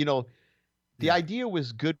are the Yeah. idea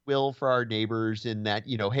was goodwill for our neighbors in that,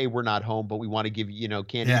 hey, we're not home, but we want to give you,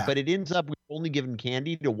 candy. Yeah. But it ends up we've only given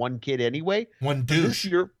candy to one kid anyway. One So this douche.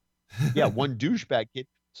 year, yeah, one douchebag kid.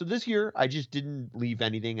 So this year, I just didn't leave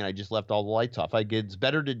anything, and I just left all the lights off. It's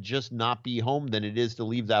better to just not be home than it is to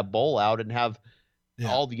leave that bowl out and have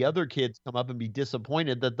all the other kids come up and be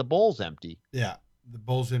disappointed that the bowl's empty. Yeah. The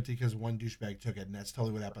bowl's empty because one douchebag took it, and that's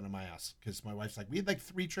totally what happened to my house. Because my wife's like, we had like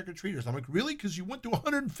 3 trick-or-treaters. I'm like, really? Because you went through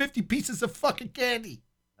 150 pieces of fucking candy.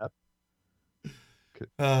 Yep.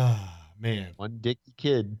 Oh, man. One dicky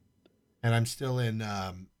kid. And I'm still in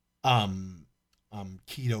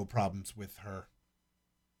keto problems with her.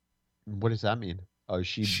 What does that mean? Oh,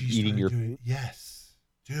 she's eating started your food? Yes.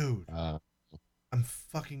 Dude. I'm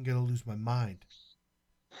fucking going to lose my mind.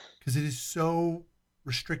 Because it is so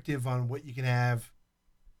restrictive on what you can have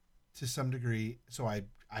to some degree. So I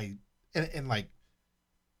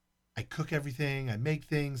cook everything. I make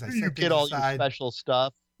things. I set things get all aside. your special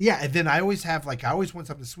stuff. Yeah, and then I always have I always want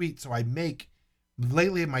something sweet. So I make.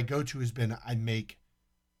 Lately, my go-to has been I make,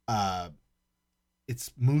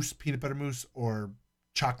 it's mousse, peanut butter mousse, or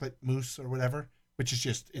chocolate mousse, or whatever. Which is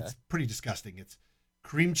just it's pretty disgusting. It's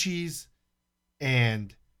cream cheese,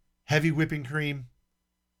 and heavy whipping cream,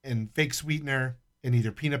 and fake sweetener, and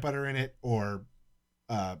either peanut butter in it or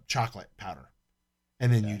chocolate powder.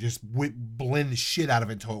 And then you just blend the shit out of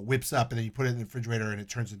it until it whips up, and then you put it in the refrigerator, and it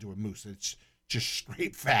turns into a mousse. It's just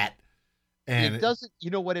straight fat. And it doesn't,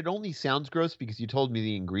 it only sounds gross because you told me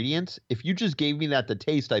the ingredients. If you just gave me that to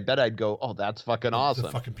taste, I bet I'd go, oh, that's fucking awesome.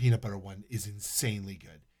 The fucking peanut butter one is insanely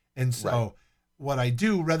good. And so what I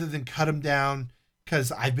do, rather than cut them down,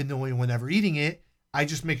 because I've been the only one ever eating it, I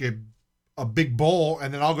just make a big bowl,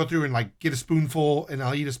 and then I'll go through and like get a spoonful, and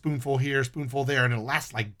I'll eat a spoonful here, a spoonful there, and it'll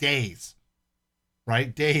last like days.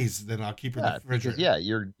 Right? Days. Then I'll keep it in the refrigerator. Because,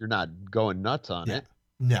 you're not going nuts on it.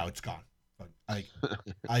 No, it's gone.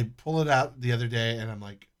 I pull it out the other day, and I'm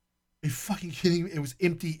like, are you fucking kidding me? It was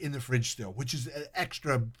empty in the fridge still, which is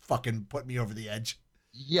extra fucking put me over the edge.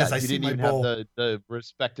 Yeah, you didn't even have the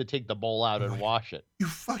respect to take the bowl out and wash it. You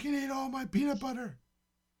fucking ate all my peanut butter.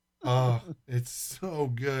 Oh, it's so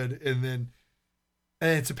good. And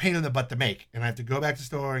it's a pain in the butt to make. And I have to go back to the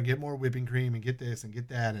store and get more whipping cream and get this and get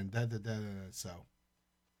that and so.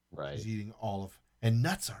 Right. He's eating all of, and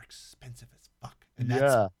nuts are expensive as fuck. And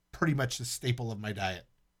that's pretty much the staple of my diet.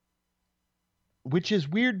 Which is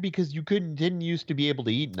weird because you didn't used to be able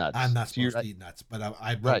to eat nuts. I'm not supposed to eat nuts, but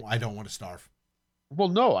I don't want to starve. Well,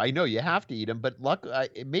 no, I know you have to eat them, but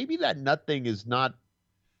maybe that nut thing is not.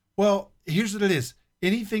 Well, here's what it is.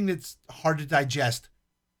 Anything that's hard to digest,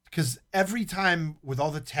 because every time with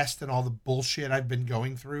all the tests and all the bullshit I've been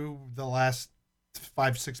going through the last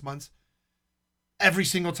 5-6 months, every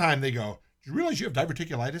single time they go, do you realize you have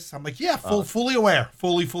diverticulitis? I'm like, yeah, fully aware,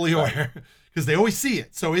 fully aware, because they always see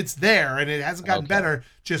it. So it's there, and it hasn't gotten better,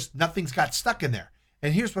 just nothing's got stuck in there.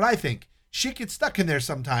 And here's what I think. Shit gets stuck in there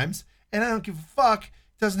sometimes, and I don't give a fuck.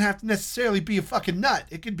 It doesn't have to necessarily be a fucking nut.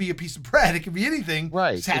 It could be a piece of bread. It could be anything.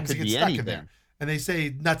 Right. It happens to get stuck in there. And they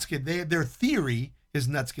say nuts their theory is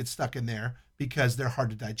nuts get stuck in there because they're hard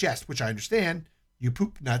to digest, which I understand. You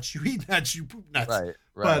poop nuts, you eat nuts, you poop nuts. Right.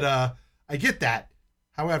 But I get that.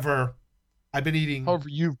 However, I've been eating. However,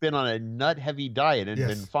 you've been on a nut-heavy diet and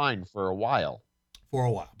been fine for a while.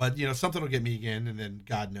 But, something will get me again, and then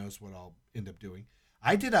God knows what I'll end up doing.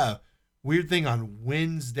 I did a weird thing on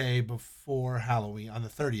Wednesday before Halloween, on the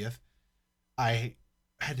 30th. I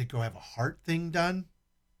had to go have a heart thing done,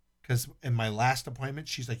 because in my last appointment,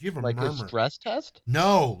 she's like, you have a murmur. Like a stress test?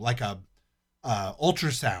 No, like a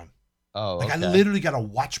ultrasound. Oh, like okay. I literally got to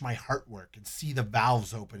watch my heart work and see the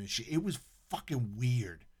valves open and shit. It was fucking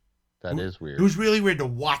weird. That is weird. It was really weird to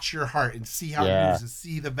watch your heart and see how it moves and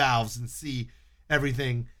see the valves and see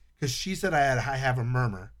everything. Because she said I have a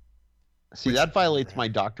murmur. See, that violates my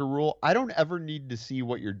doctor rule. I don't ever need to see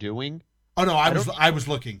what you're doing. Oh no, I was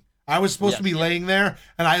looking. I was supposed to be laying there,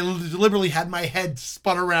 and I deliberately had my head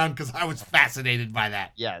spun around because I was fascinated by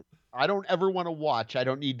that. Yeah. I don't ever want to watch. I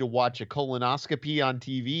don't need to watch a colonoscopy on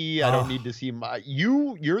TV. I don't need to see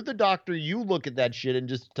you're the doctor. You look at that shit and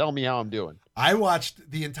just tell me how I'm doing. I watched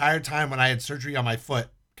the entire time when I had surgery on my foot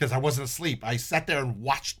because I wasn't asleep. I sat there and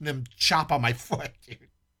watched them chop on my foot, dude.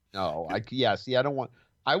 No, see, I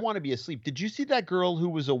want to be asleep. Did you see that girl who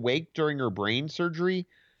was awake during her brain surgery?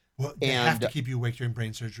 Well, they have to keep you awake during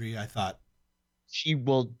brain surgery, I thought. She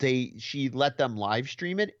let them live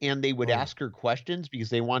stream it, and they would ask her questions because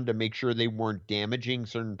they wanted to make sure they weren't damaging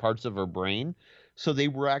certain parts of her brain. So they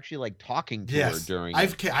were actually like talking to her during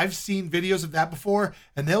I've seen videos of that before,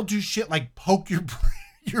 and they'll do shit like poke your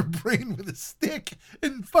brain with a stick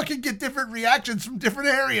and fucking get different reactions from different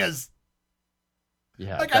areas.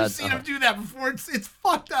 Yeah, like I've seen them do that before. It's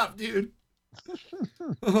fucked up, dude.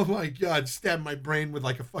 Oh my god, stab my brain with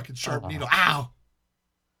like a fucking sharp needle. Ow.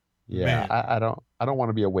 Yeah, I don't want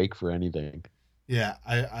to be awake for anything. Yeah,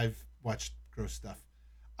 I've watched gross stuff.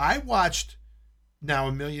 I watched now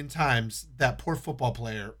a million times that poor football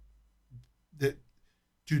player. That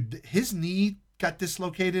dude, his knee got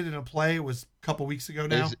dislocated in a play. It was a couple weeks ago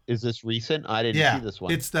now. Is this recent? I didn't see this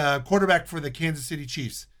one. It's the quarterback for the Kansas City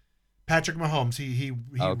Chiefs, Patrick Mahomes. He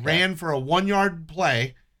ran for a 1-yard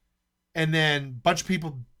play, and then a bunch of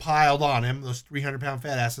people piled on him. Those 300-pound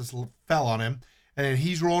fat asses fell on him. And then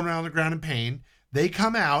he's rolling around on the ground in pain. They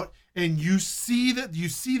come out, and you see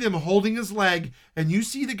them holding his leg, and you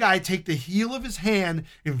see the guy take the heel of his hand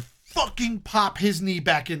and fucking pop his knee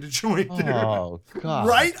back into joint. Oh god!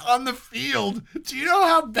 Right on the field. Do you know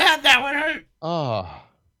how bad that would hurt? Oh.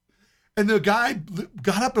 And the guy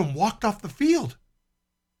got up and walked off the field.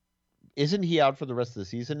 Isn't he out for the rest of the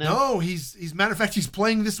season now? No, he's matter of fact, he's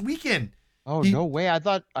playing this weekend. Oh, no way. I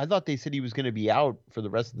thought they said he was going to be out for the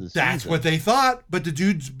rest of the season. That's what they thought, but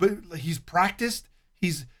he's practiced.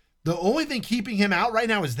 He's the only thing keeping him out right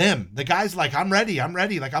now is them. The guy's like, I'm ready,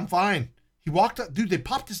 like I'm fine. He walked up, dude, they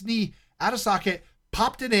popped his knee out of socket,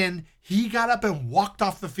 popped it in, he got up and walked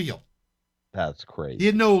off the field. That's crazy. He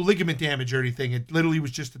had no ligament damage or anything. It literally was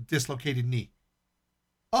just a dislocated knee.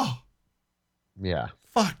 Oh. Yeah.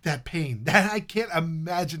 Fuck that pain. I can't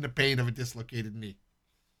imagine the pain of a dislocated knee.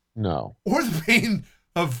 No. Or the pain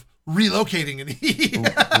of relocating a knee.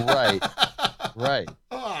 Right.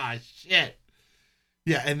 Oh, shit.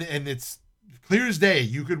 Yeah, and it's clear as day.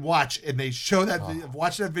 You could watch, and they show that,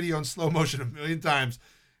 watch that video in slow motion a million times.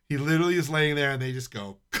 He literally is laying there, and they just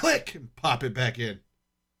go, click, and pop it back in.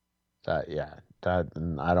 I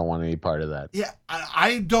don't want any part of that. Yeah,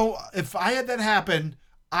 I don't, if I had that happen,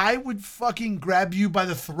 I would fucking grab you by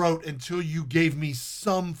the throat until you gave me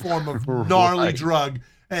some form of gnarly drug.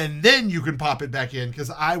 And then you can pop it back in because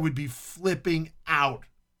I would be flipping out.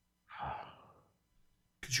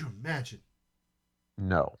 Could you imagine?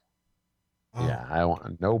 No. Oh. Yeah, I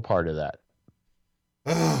want no part of that.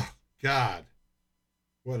 Oh, God.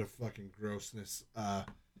 What a fucking grossness. Yeah,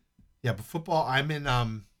 but football, I'm in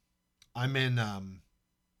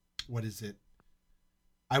what is it?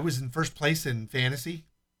 I was in first place in fantasy.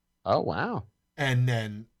 Oh, wow. And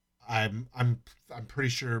then I'm pretty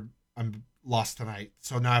sure I'm lost tonight,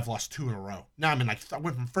 so now I've lost 2 in a row. Now I'm in I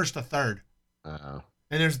went from first to third. Uh-oh.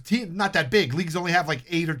 And there's a team not that big. Leagues only have like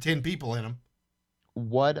 8 or 10 people in them.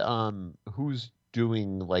 What who's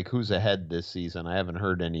ahead this season? I haven't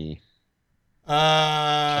heard any.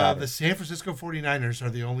 The San Francisco 49ers are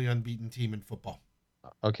the only unbeaten team in football.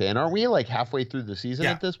 Okay, and are we like halfway through the season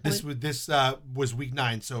at this point? This was week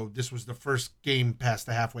 9, so this was the first game past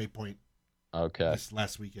the halfway point. Okay. This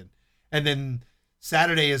last weekend. And then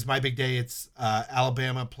Saturday is my big day. It's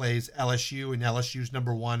Alabama plays LSU, and LSU's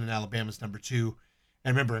number 1 and Alabama's number 2.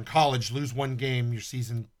 And remember, in college, lose one game, your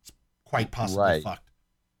season's quite possibly fucked.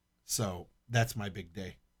 So that's my big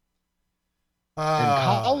day.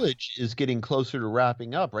 And college is getting closer to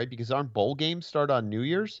wrapping up, right? Because aren't bowl games start on New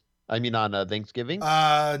Year's? I mean, on Thanksgiving?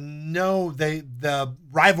 No, the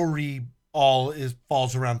rivalry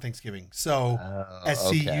falls around Thanksgiving. So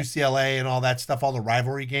SC, UCLA, and all that stuff, all the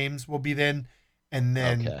rivalry games will be then. And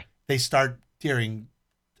then they start during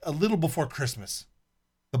a little before Christmas,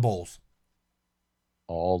 the bowls.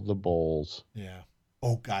 All the bowls. Yeah.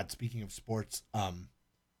 Oh God. Speaking of sports,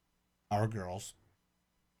 our girls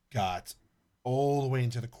got all the way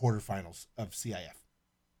into the quarterfinals of CIF,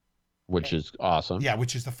 which is awesome. Yeah,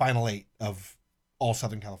 which is the final 8 of all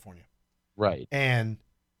Southern California. Right. And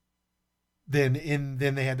then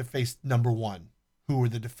they had to face number 1, who were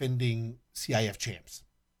the defending CIF champs.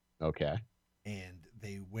 Okay. And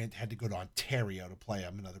they had to go to Ontario to play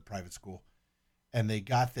them, another private school. And they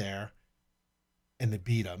got there, and they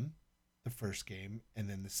beat them the first game. And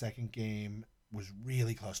then the second game was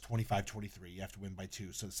really close, 25-23. You have to win by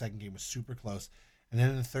 2. So the second game was super close. And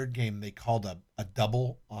then in the third game, they called a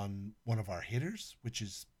double on one of our hitters, which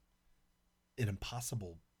is an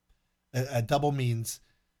impossible. A double means,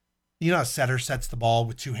 you know, a setter sets the ball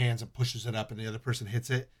with 2 hands and pushes it up, and the other person hits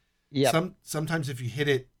it. Yeah. Sometimes if you hit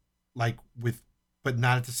it but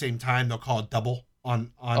not at the same time, they'll call it double.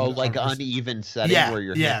 Oh, like uneven setting yeah, where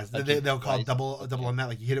your yeah. hands They'll call it double Okay. on that,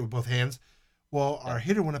 like you hit it with both hands. Well, Yeah. our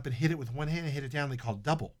hitter went up and hit it with one hand and hit it down. They call it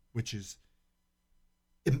double, which is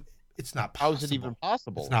it's not How is it even possible.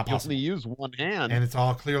 possible? It's not You possible. only use one hand. And it's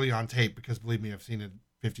all clearly on tape because believe me, I've seen it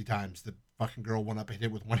 50 times. The fucking girl went up and hit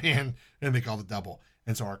it with one hand and they called it double.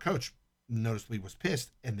 And so our coach noticeably was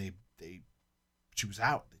pissed and she was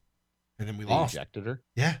out. And then we They lost. ejected her.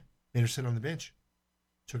 Yeah. Made her sit on the bench.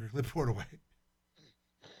 Took her clipboard away.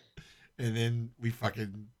 And then we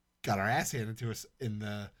fucking got our ass handed to us in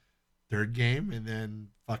the third game and then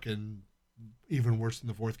fucking even worse in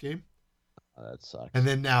the fourth game. Oh, that sucks. And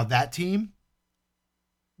then now that team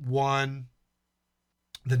won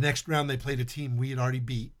the next round. They played a team we had already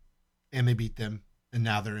beat, and they beat them, and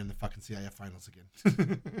now they're in the fucking CIF finals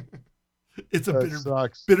again. It's a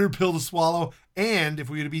bitter pill to swallow. And if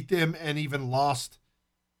we would have beat them and even lost,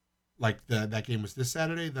 like that game was this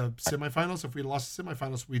Saturday, the semifinals. If we had lost the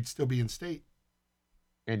semifinals, we'd still be in state.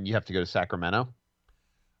 And you have to go to Sacramento?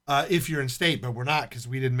 If you're in state, but we're not because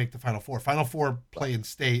we didn't make the Final Four. Final Four play in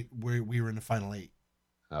state. We were in the Final 8.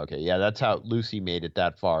 Okay, yeah, that's how Lucy made it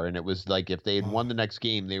that far. And it was like if they had won the next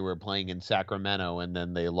game, they were playing in Sacramento, and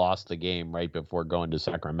then they lost the game right before going to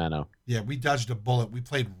Sacramento. Yeah, we dodged a bullet. We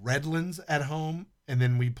played Redlands at home, and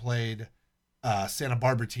then we played Santa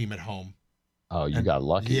Barbara team at home. Oh, you got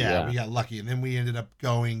lucky. Yeah, we got lucky. And then we ended up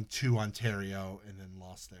going to Ontario and then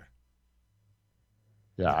lost there.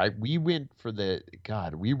 Yeah, we went for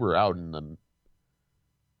we were out in the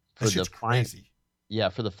That shit's crazy. Yeah,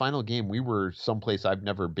 for the final game, we were someplace I've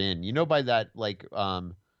never been. You know, by that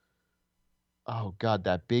oh God,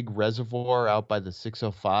 that big reservoir out by the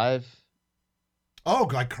 605. Oh,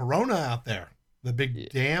 like Corona out there, the big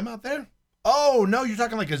dam out there. Oh no, you're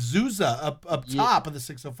talking like Azusa up top of the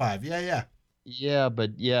 605. Yeah. Yeah,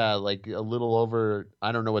 but yeah, like a little over.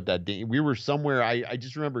 I don't know what that. We were somewhere. I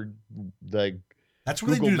just remember that's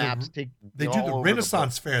where Google they do Maps. They do the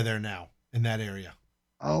Renaissance Fair there now in that area.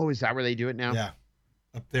 Oh, is that where they do it now? Yeah,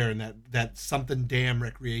 up there in that something dam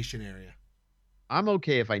recreation area. I'm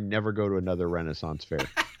okay if I never go to another Renaissance Fair.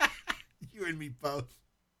 You and me both.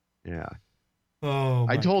 Yeah. Oh,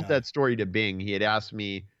 I told that story to Bing. He had asked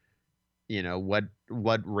me,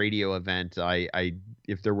 what radio event I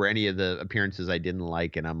if there were any of the appearances I didn't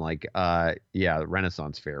like, and I'm like, yeah,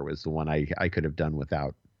 Renaissance Fair was the one I could have done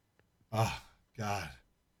without. Oh God,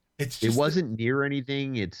 it wasn't near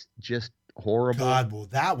anything. It's just horrible. God, well,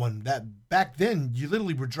 that back then you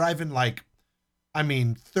literally were driving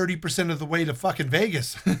 30% of the way to fucking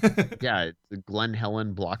Vegas. Yeah, it's the Glen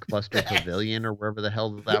Helen Blockbuster Pavilion or wherever the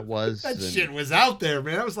hell that was. That shit was out there,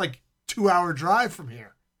 man. That was like 2-hour drive from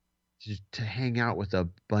here. Just to hang out with a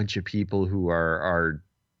bunch of people who are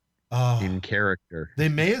in character. They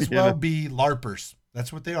may as well be LARPers.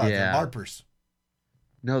 That's what they are. Yeah. They're LARPers.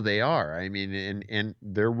 No, they are. I mean, and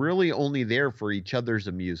they're really only there for each other's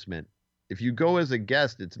amusement. If you go as a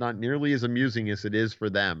guest, it's not nearly as amusing as it is for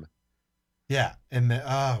them. Yeah, and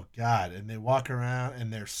oh God, and they walk around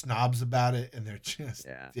and they're snobs about it, and they're just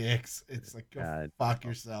dicks. It's like go fuck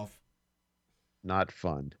yourself. Not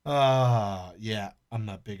fun. Yeah, I'm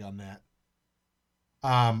not big on that.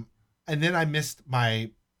 And then I missed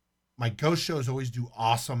my ghost shows. Always do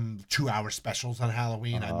awesome 2-hour specials on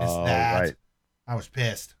Halloween. I missed that. Right. I was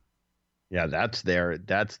pissed. Yeah, that's their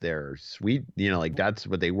sweet, that's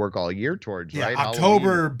what they work all year towards, right?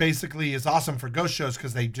 October Halloween. Basically is awesome for ghost shows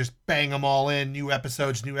because they just bang them all in, new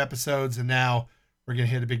episodes, and now we're going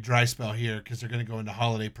to hit a big dry spell here because they're going to go into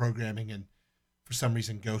holiday programming, and for some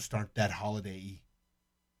reason ghosts aren't that holiday-y.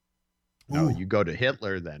 No, you go to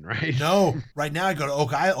Hitler then, right? No, right now I go to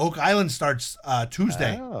Oak Island. Oak Island starts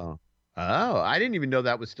Tuesday. Oh, I didn't even know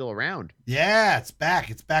that was still around. Yeah, it's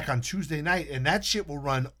back. It's back on Tuesday night, and that shit will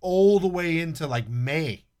run all the way into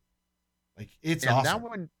May. It's awesome. That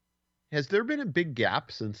one, has there been a big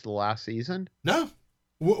gap since the last season? No.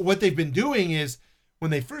 What they've been doing is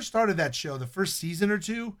when they first started that show, the first season or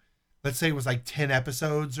two, let's say it was 10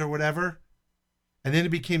 episodes or whatever, and then it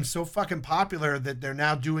became so fucking popular that they're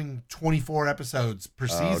now doing 24 episodes per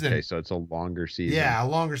season. Okay, so it's a longer season. Yeah, a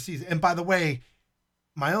longer season. And by the way,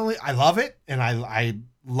 I love it, and I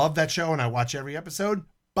love that show, and I watch every episode,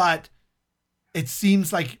 but it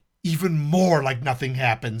seems like even more like nothing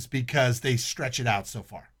happens because they stretch it out so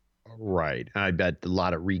far. Right. I bet a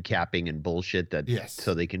lot of recapping and bullshit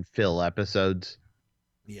so they can fill episodes.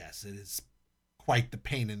 Yes, it is quite the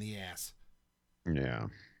pain in the ass. Yeah.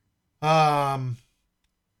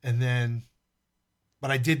 And then,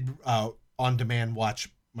 but I did on demand watch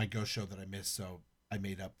my ghost show that I missed, so I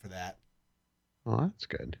made up for that. Oh, that's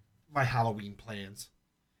good. My Halloween plans.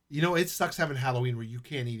 It sucks having Halloween where you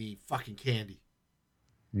can't eat any fucking candy.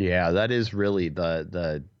 Yeah, that is really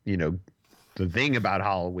the thing about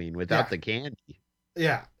Halloween without Yeah, the candy.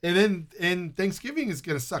 yeah. And Thanksgiving is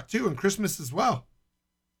gonna suck too, and Christmas as well.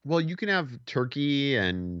 Well, you can have turkey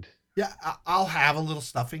and Yeah, I'll have a little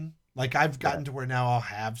stuffing. Like I've right. gotten to where now I'll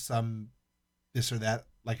have some this or that,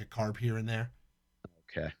 like a carb here and there.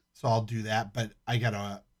 Okay. So I'll do that, but I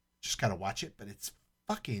gotta watch it. But it's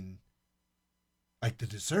fucking like the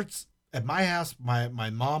desserts at my house. My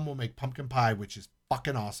mom will make pumpkin pie, which is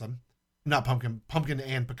fucking awesome. Not pumpkin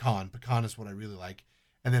and pecan. Pecan is what I really like.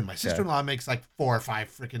 And then my sister Okay. in law makes like 4 or 5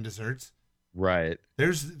 freaking desserts. Right.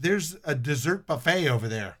 There's a dessert buffet over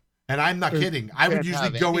there, and I'm not You kidding. I would can't usually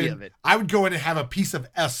have go any in. of it. I would go in and have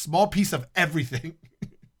a small piece of everything.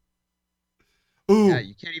 Ooh, Yeah,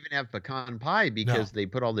 you can't even have pecan pie no. because they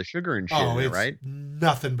put all the sugar and shit Oh, in it, it's right?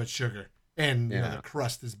 nothing but sugar, and the Yeah.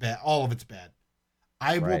 crust is bad. All of it's bad.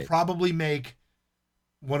 I will Right. probably make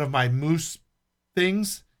one of my mousse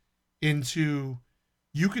things into.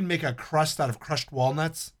 You can make a crust out of crushed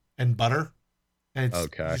walnuts and butter, and it's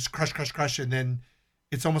Okay. just crush, and then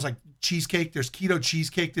it's almost like cheesecake. There's keto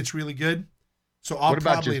cheesecake that's really good. So I'll What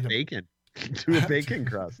about probably just end up. bacon? Do a bacon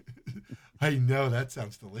crust. I know that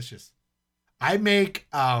sounds delicious. I make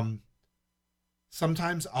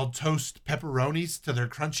sometimes I'll toast pepperonis to their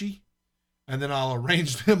crunchy, and then I'll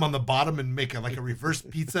arrange them on the bottom and make like a reverse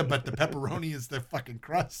pizza, but the pepperoni is their fucking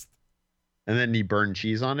crust. And then you burn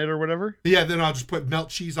cheese on it or whatever? Yeah, then I'll just put melt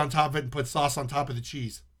cheese on top of it and put sauce on top of the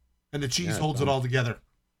cheese, and the cheese Yeah, holds it all together.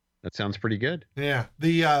 that sounds pretty good. Yeah,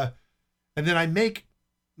 the and then I make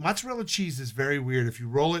mozzarella cheese is very weird. If you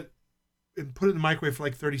roll it and put it in the microwave for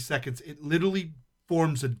like 30 seconds, it literally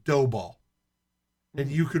forms a dough ball. And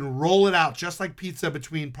you can roll it out just like pizza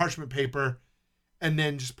between parchment paper and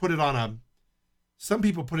then just put it on a. Some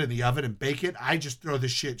people put it in the oven and bake it. I just throw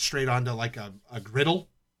this shit straight onto like a griddle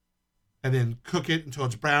and then cook it until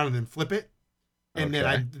it's brown and then flip it. And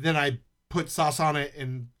Okay. then I put sauce on it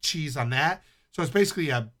and cheese on that. So it's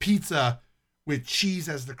basically a pizza with cheese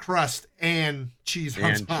as the crust and cheese on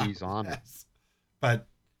And top. cheese on it. Yes. But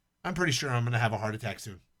I'm pretty sure I'm going to have a heart attack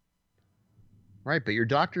soon. Right, but your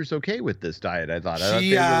doctor's okay with this diet, I thought. I thought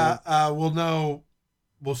She they were will know.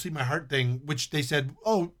 We'll see my heart thing, which they said,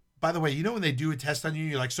 oh, by the way, you know when they do a test on you,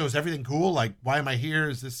 you're like, so is everything cool? Like, why am I here?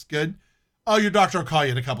 Is this good? Oh, your doctor will call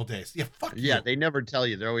you in a couple days. Yeah, fuck yeah, you. they never tell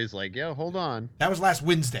you. They're always like, yeah, hold on. That was last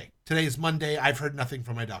Wednesday. Today is Monday. I've heard nothing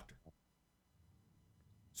from my doctor.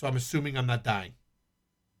 So I'm assuming I'm not dying.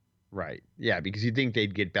 Right. Yeah, because you think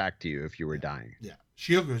they'd get back to you if you were Yeah. dying. Yeah.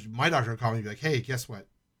 My doctor will call me and be like, hey, guess what?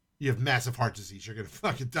 You have massive heart disease. You're going to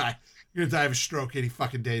fucking die. You're going to die of a stroke any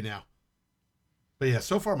fucking day now. But yeah,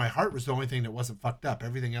 so far my heart was the only thing that wasn't fucked up.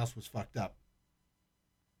 Everything else was fucked up.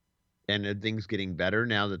 And are things getting better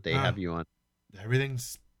now that they have you on?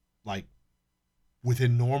 Everything's like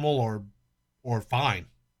within normal or fine.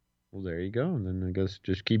 Well, there you go. And then I guess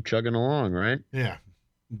just keep chugging along, right? Yeah.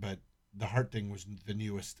 But the heart thing was the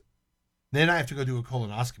newest. Then I have to go do a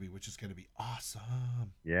colonoscopy, which is going to be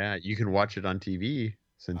awesome. Yeah, you can watch it on TV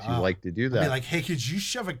since you Oh. like to do I'll that. be like, hey, could you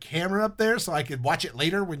shove a camera up there so I could watch it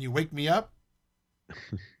later when you wake me up?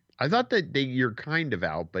 I thought that you're kind of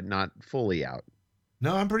out, but not fully out.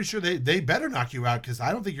 No, I'm pretty sure they better knock you out because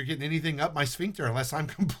I don't think you're getting anything up my sphincter unless I'm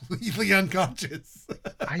completely unconscious.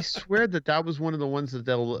 I swear that was one of the ones that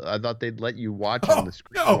I thought they'd let you watch on Oh, the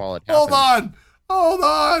screen no. while it Hold happened. on. Hold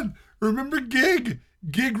on. Remember Gig?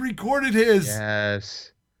 Gig recorded his.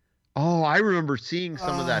 Yes. Oh, I remember seeing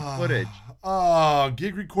some of that footage. Oh,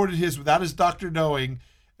 Gig recorded his without his doctor knowing.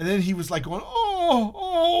 And then he was like going,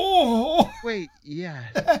 oh. Wait, yeah.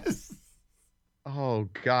 Yes. Oh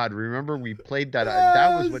God, remember we played that? Yes.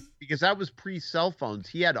 That was because that was pre-cell phones.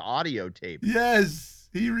 He had audio tape. Yes.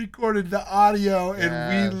 He recorded the audio and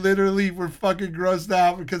Yes. we literally were fucking grossed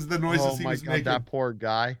out because of the noises Oh he my was God, making. that poor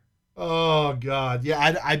guy. Oh God.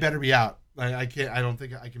 Yeah, I better be out. I can't. I don't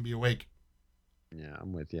think I can be awake. Yeah,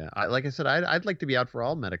 I'm with you. Like I said, I'd like to be out for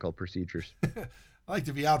all medical procedures. I like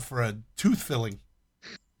to be out for a tooth filling.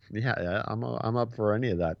 Yeah, I'm up for any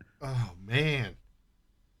of that. Oh man.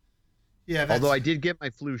 Yeah. That's, Although I did get my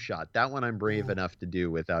flu shot. That one I'm brave enough to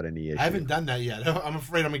do without any issue. I haven't done that yet. I'm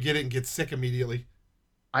afraid I'm gonna get it and get sick immediately.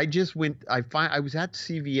 I just went. I was at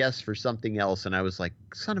CVS for something else, and I was like,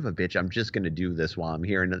 "Son of a bitch! I'm just gonna do this while I'm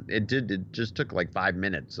here." And it did. It just took like 5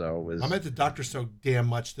 minutes. So it was. I'm at the doctor so damn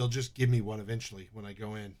much they'll just give me one eventually when I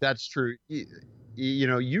go in. That's true. You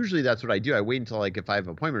know, usually that's what I do. I wait until like if I have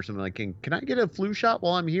an appointment or something, like, can I get a flu shot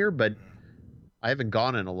while I'm here? But I haven't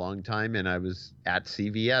gone in a long time, and I was at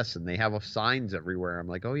CVS, and they have signs everywhere. I'm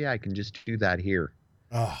like, oh yeah, I can just do that here.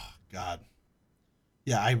 Oh God.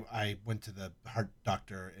 Yeah, I went to the heart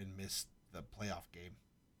doctor and missed the playoff game.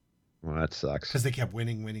 Well, that sucks. because they kept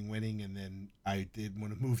winning, winning, winning, and then I did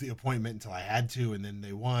want to move the appointment until I had to, and then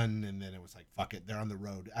they won, and then it was like, fuck it, they're on the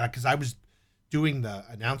road. Because I was doing the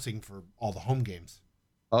announcing for all the home games.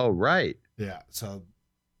 Oh, right. Yeah, so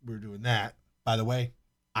we were doing that. By the way,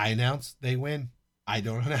 I announce, they win. I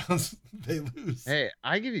don't announce, they lose. Hey,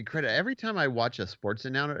 I give you credit. Every time I watch a sports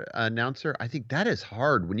announcer, I think that is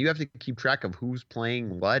hard when you have to keep track of who's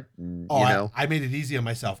playing what. And, Oh, you know, I made it easy on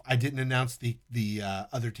myself. I didn't announce the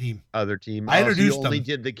other team. other team. I Oh, so you introduced only them.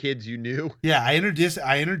 did the kids you knew. Yeah, I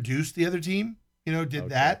introduced the other team. Did Okay.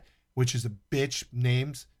 that, which is a bitch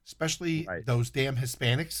names, especially Right. those damn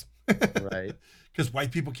Hispanics. Right. Because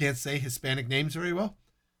white people can't say Hispanic names very well.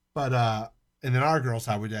 But and then our girls,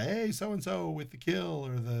 I would hey, so and so with the kill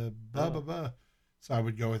or the blah blah blah. So I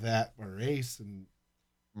would go with that or Ace. And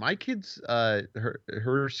My kids,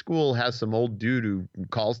 her school has some old dude who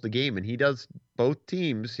calls the game, and he does both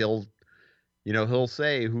teams. He'll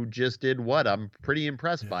say who just did what. I'm pretty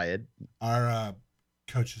impressed by it. our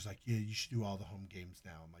coach is like, yeah, you should do all the home games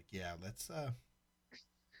now. I'm like, yeah, let's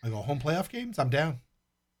I go home playoff games. I'm down.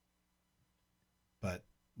 But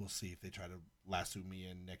we'll see if they try to lasso me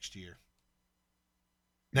in next year.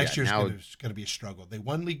 Next Yeah, year's now- going to be a struggle. They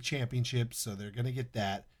won league championships, so they're going to get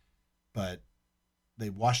that. But they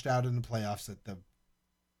washed out in the playoffs at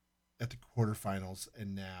the quarterfinals,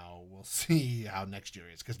 and now we'll see how next year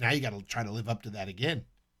is. Because now you got to try to live up to that again.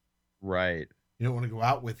 Right. You don't want to go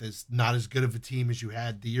out with as not as good of a team as you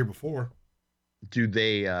had the year before. Do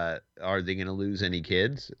they? Are they going to lose any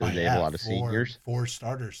kids? Do they have a lot of seniors? 4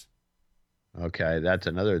 starters. Okay, that's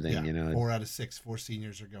another thing. Yeah, 4 out of 6, 4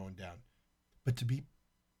 seniors are going down. But to be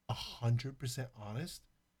 100% honest,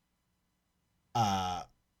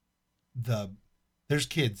 there's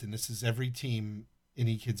kids, and this is every team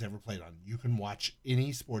any kids ever played on. You can watch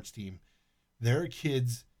any sports team. There are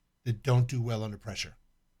kids that don't do well under pressure.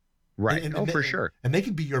 Right. And For sure. And they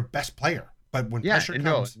could be your best player, but when pressure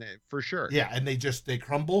comes, for sure. yeah, and they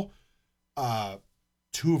crumble.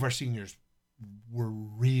 2 of our seniors were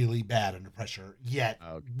really bad under pressure, yet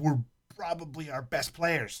were probably our best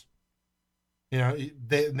players. Now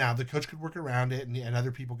the coach could work around it, and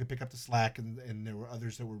other people could pick up the slack, and there were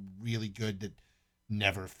others that were really good that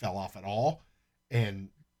never fell off at all, and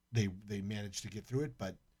they managed to get through it.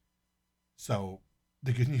 But so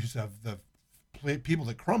the good news of the people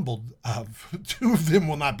that crumbled, 2 of them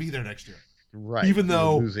will not be there next year. Right. Even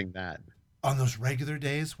though losing that on those regular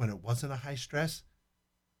days when it wasn't a high stress,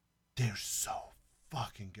 they're so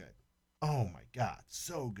fucking good. Oh my God,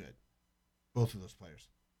 so good. Both of those players.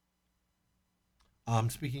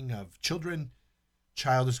 Speaking of children,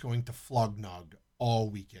 child is going to Flognog all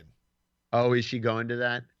weekend. Oh, is she going to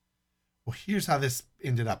that? Well, here's how this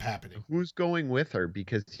ended up happening. Who's going with her?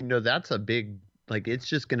 Because that's a big, it's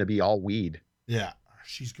just going to be all weed. Yeah,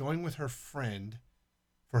 she's going with her friend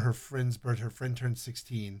for her friend's birthday. Her friend turned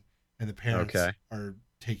 16, and the parents are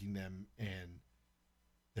taking them, and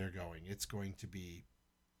they're going. It's going to be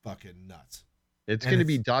fucking nuts. It's going to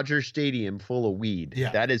be Dodger Stadium full of weed.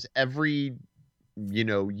 Yeah. That is every,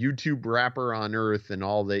 YouTube rapper on earth and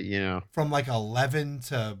all that, From like 11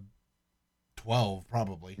 to 12,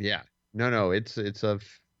 probably. Yeah. No, it's a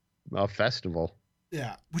festival.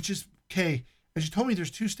 Yeah, which is okay. And she told me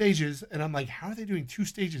there's 2 stages, and I'm like, how are they doing 2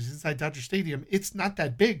 stages inside Dodger Stadium? It's not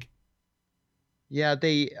that big. Yeah,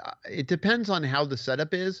 it depends on how the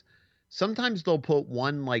setup is. Sometimes they'll put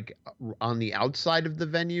one on the outside of the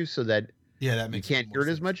venue so that that makes you can't hear it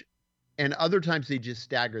as much. And other times they just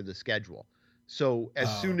stagger the schedule. So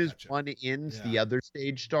as soon as one ends, the other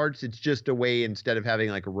stage starts. It's just a way, instead of having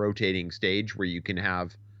a rotating stage where you can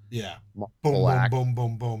have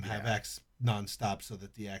boom, have acts nonstop so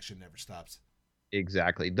that the action never stops.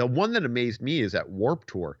 Exactly. The one that amazed me is at Warped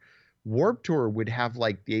Tour. Warped Tour would have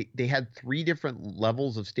they had 3 different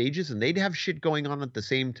levels of stages, and they'd have shit going on at the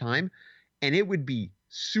same time, and it would be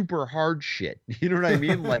super hard shit. You know what I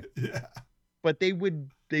mean? But they would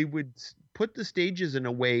put the stages in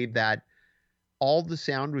a way that all the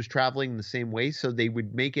sound was traveling the same way, so they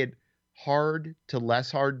would make it hard to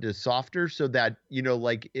less hard to softer, so that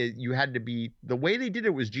you had to be, the way they did it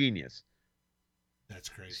was genius. That's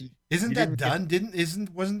crazy. Isn't that done?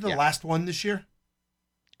 Wasn't the last one this year?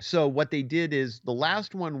 So what they did is, the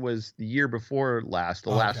last one was the year before last,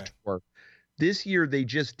 last tour. This year they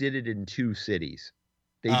just did it in 2 cities.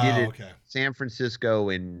 They did it San Francisco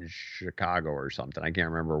and Chicago or something. I can't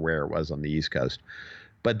remember where it was on the East Coast.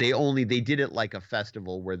 But they did it like a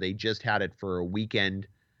festival where they just had it for a weekend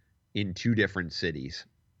in 2 different cities.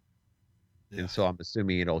 Yeah. And so I'm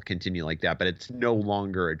assuming it'll continue like that, but it's no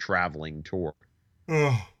longer a traveling tour.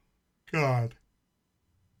 Oh, God.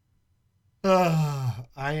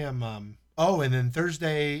 I am. Oh, and then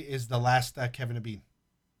Thursday is the last Kevin and Bean.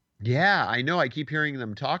 Yeah, I know. I keep hearing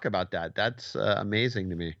them talk about that. That's amazing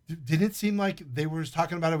to me. Didn't it seem like they were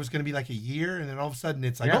talking about it was going to be like a year, and then all of a sudden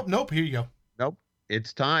it's like, Yeah. oh nope, here you go. Nope.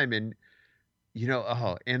 It's time. And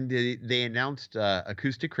and they announced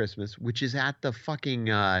Acoustic Christmas, which is at the fucking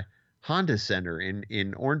Honda Center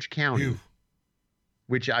in Orange County, Phew.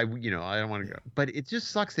 which I don't want to go, but it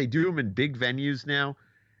just sucks. They do them in big venues now.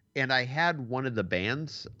 And I had one of the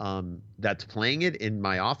bands that's playing it in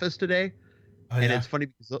my office today. Oh, And yeah? it's funny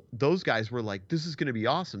because those guys were like, "This is going to be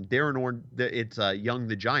awesome." They're in Orange. It's Young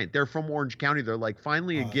the Giant. They're from Orange County. They're like,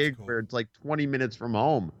 finally a Oh, that's gig cool. where it's like 20 minutes from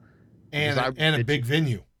home. And Because and a big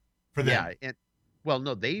venue for them. yeah, and well,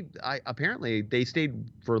 no, apparently they stayed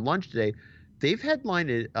for lunch today. They've headlined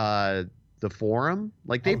it, the Forum.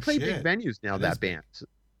 Like they Oh, play big shit. venues now. That is That big. band.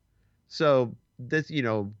 So this,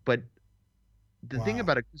 but the thing Wow.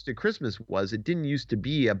 about Acoustic Christmas was it didn't used to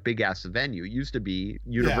be a big ass venue. It used to be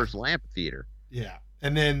Universal Amphitheater. Yeah,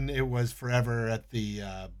 and then it was forever at the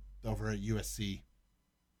over at USC.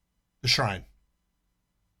 The Shrine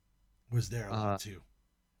was there a lot too.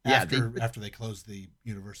 Yeah, After they closed the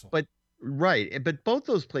Universal. but right, but both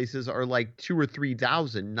those places are like 2 or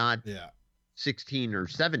 3,000, not yeah, 16 or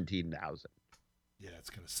 17,000. yeah, it's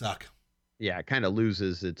gonna suck. Yeah, it kind of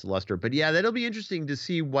loses its luster. But yeah, that'll be interesting to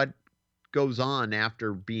see what goes on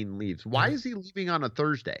after Bean leaves. Why Yeah. is he leaving on a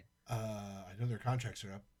Thursday? I know their contracts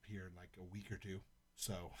are up here in like a week or two.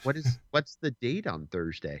 So What's the date on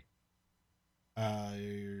Thursday? I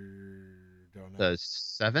don't know. The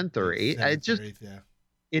 7th or 8th? Seventh or eighth, yeah.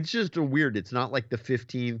 It's just a weird. It's not like the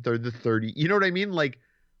 15th or the 30th. You know what I mean? Like,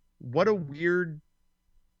 what a weird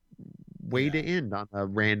way to end on a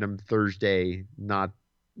random Thursday. Not,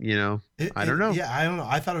 I don't know. Yeah, I don't know.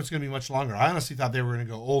 I thought it was going to be much longer. I honestly thought they were going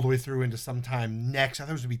to go all the way through into sometime next. I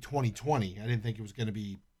thought it was going to be 2020. I didn't think it was going to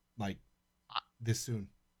be like this soon.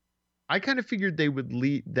 I kind of figured they would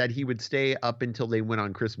that he would stay up until they went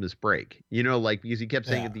on Christmas break, like because he kept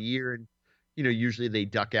saying Yeah. of the year, and usually they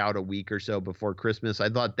duck out a week or so before Christmas. I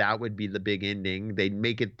thought that would be the big ending. They'd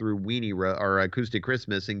make it through or Acoustic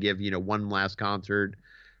Christmas and give one last concert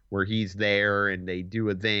where he's there and they do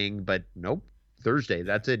a thing, but nope, Thursday,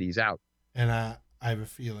 that's it, he's out. And I have a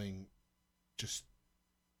feeling just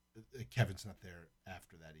Kevin's not there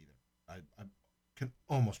after that either. I can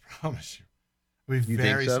almost promise you. I'd be You think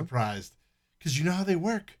very so? surprised because you know how they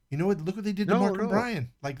work. You know what? Look what they did to Mark and Brian.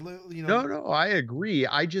 Like No, I agree.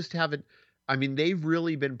 I just haven't. I mean, they've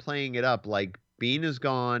really been playing it up. Like Bean is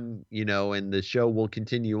gone, and the show will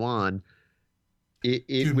continue on.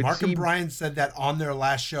 Dude, Mark and Brian said that on their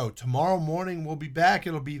last show. Tomorrow morning we'll be back.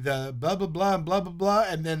 It'll be the blah blah blah and blah blah blah.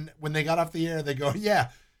 And then when they got off the air, they go, "Yeah,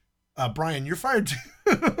 Brian, you're fired too."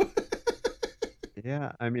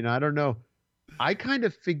 Yeah, I mean, I don't know. I kind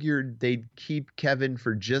of figured they'd keep Kevin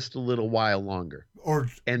for just a little while longer, or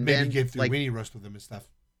and maybe then get through like Weenie Roast with them and stuff.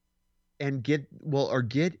 and get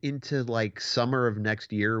into like summer of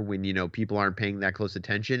next year when people aren't paying that close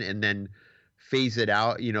attention, and then phase it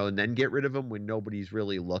out, and then get rid of them when nobody's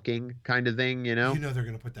really looking, kind of thing, You know they're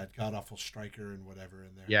gonna put that god awful striker and whatever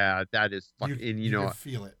in there. Yeah, that is fucking. You can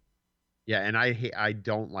feel it. Yeah, and I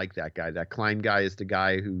don't like that guy. That Klein guy is the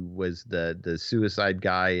guy who was the suicide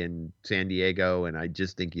guy in San Diego, and I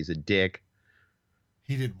just think he's a dick.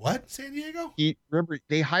 He did what? San Diego? Remember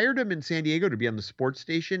they hired him in San Diego to be on the sports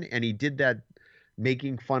station, and he did that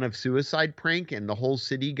making fun of suicide prank, and the whole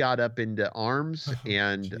city got up into arms,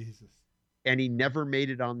 and Jesus. he never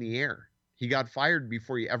made it on the air. He got fired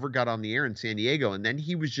before he ever got on the air in San Diego, and then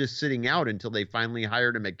he was just sitting out until they finally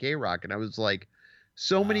hired him at K-Rock, and I was like,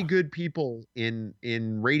 so many good people in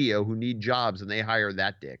radio who need jobs, and they hire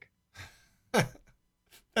that dick.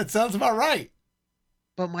 That sounds about right.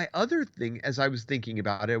 But my other thing, as I was thinking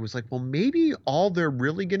about it, was like, well, maybe all they're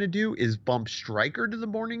really going to do is bump Stryker to the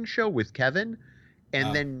morning show with Kevin.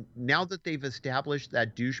 And then now that they've established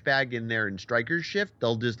that douchebag in there in Stryker's shift,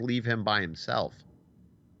 they'll just leave him by himself.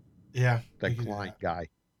 Yeah. The client guy.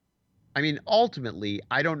 I mean, ultimately,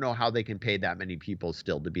 I don't know how they can pay that many people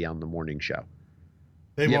still to be on the morning show.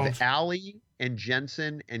 They you won't. have Allie and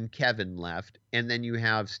Jensen and Kevin left, and then you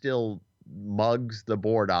have still Muggs, the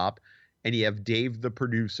board op, and you have Dave, the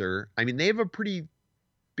producer. I mean, they have a pretty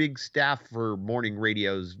big staff for morning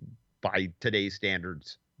radios by today's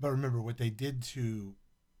standards. But remember what they did to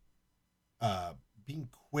Bean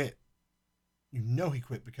quit. You know he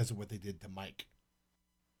quit because of what they did to Mike.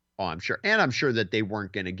 Oh, I'm sure. And I'm sure that they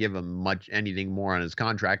weren't going to give him anything more on his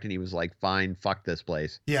contract. And he was like, fine, fuck this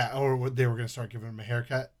place. Yeah, or they were going to start giving him a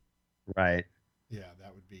haircut. Right. Yeah,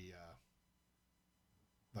 that would be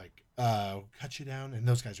like, Cut You Down, and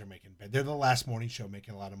those guys are making. They're the last morning show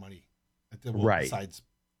making a lot of money. Right. Besides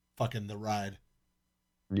fucking The Ride.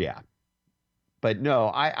 Yeah. But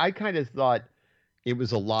no, I kind of thought it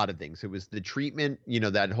was a lot of things. It was the treatment,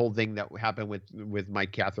 that whole thing that happened with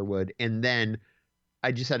Mike Catherwood. And then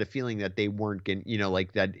I just had a feeling that they weren't going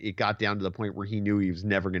like that it got down to the point where he knew he was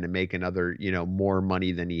never going to make another, more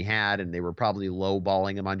money than he had. And they were probably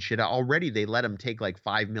lowballing him on shit. Already they let him take like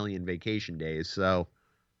 5 million vacation days. So.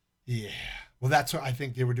 Yeah. Well, that's what I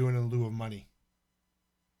think they were doing in lieu of money.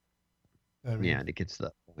 Yeah, and it gets to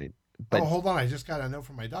that point. But, hold on. I just got a note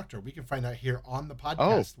from my doctor. We can find out here on the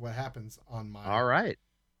podcast what happens on my. All right.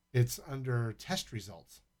 It's under test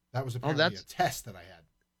results. That was apparently a test that I had.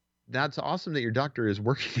 That's awesome that your doctor is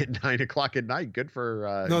working at 9 o'clock at night. Good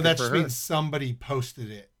for no, that just means somebody posted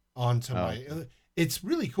it onto my. It's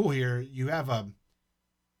really cool here. You have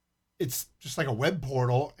it's just like a web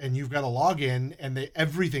portal, and you've got a login, and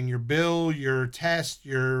everything, your bill, your test,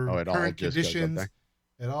 your current conditions,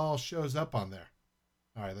 it all shows up on there.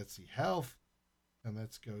 All right, let's see health, and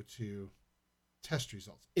let's go to test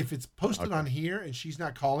results. If it's posted on here and she's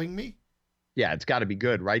not calling me, yeah, it's got to be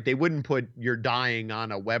good, right? They wouldn't put you're dying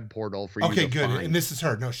on a web portal for you. Okay, to good. Find. And this is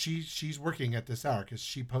her. No, she's working at this hour because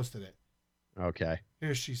she posted it. Okay.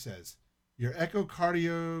 Here she says, your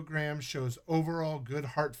echocardiogram shows overall good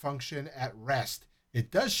heart function at rest.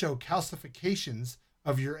 It does show calcifications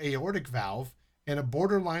of your aortic valve and a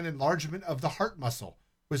borderline enlargement of the heart muscle,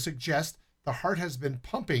 which suggests the heart has been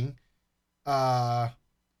pumping. The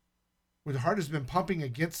heart has been pumping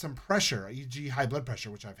against some pressure, e.g. high blood pressure,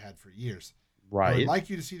 which I've had for years. Right. I would like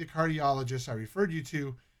you to see the cardiologist I referred you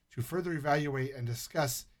to further evaluate and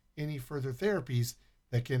discuss any further therapies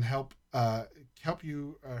that can help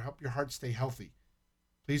your heart stay healthy.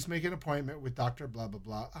 Please make an appointment with Dr. blah, blah,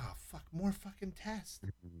 blah. Ah, fuck, more fucking tests.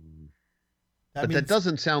 That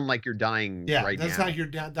doesn't sound like you're dying right now. Yeah, that's not like you're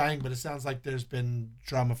dying, but it sounds like there's been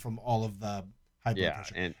drama from all of the high blood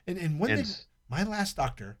pressure. And one thing, my last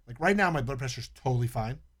doctor, like right now, my blood pressure is totally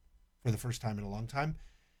fine for the first time in a long time.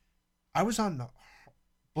 I was on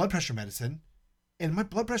blood pressure medicine, and my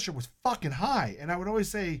blood pressure was fucking high. And I would always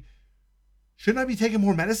say, shouldn't I be taking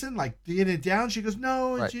more medicine? Like, getting it down? She goes,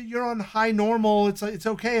 no, you're on high normal. It's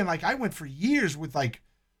okay. And like, I went for years with like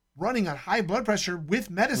running on high blood pressure with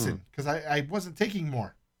medicine because I wasn't taking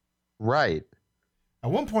more. Right.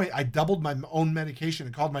 At one point, I doubled my own medication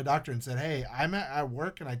and called my doctor and said, hey, I'm at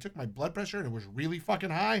work and I took my blood pressure and it was really fucking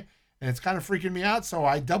high and it's kind of freaking me out. So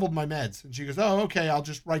I doubled my meds. And she goes, oh, okay, I'll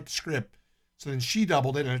just write the script. So then she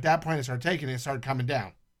doubled it. And at that point, I started taking it. It started coming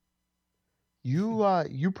down.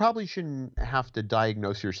 You probably shouldn't have to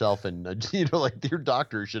diagnose yourself, and like your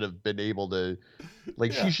doctor should have been able to,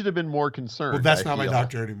 like she should have been more concerned. Well, that's not my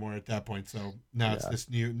doctor anymore at that point. So now it's this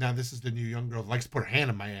new. Now this is the new young girl that likes to put her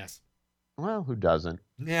hand in my ass. Well, who doesn't?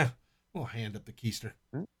 Yeah, we'll hand up the keister.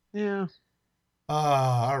 Yeah.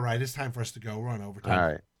 All right, it's time for us to go. We're on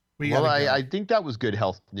overtime. All right. I think that was good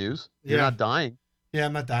health news. You're not dying. Yeah,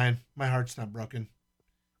 I'm not dying. My heart's not broken,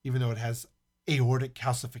 even though it has aortic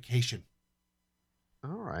calcification.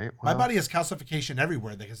 All right. Well, my body has calcification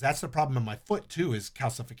everywhere because that's the problem in my foot too, is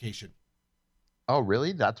calcification. Oh,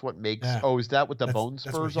 really? That's what makes. Yeah. Oh, is that what the bone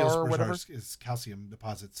spurs are or whatever? Is calcium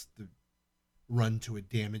deposits that run to a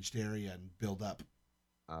damaged area and build up.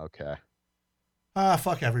 Okay.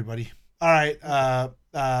 Fuck everybody. All right.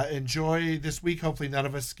 Enjoy this week. Hopefully none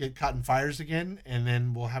of us get caught in fires again, and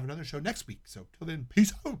then we'll have another show next week. So till then,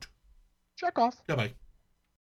 peace out. Check off. Goodbye.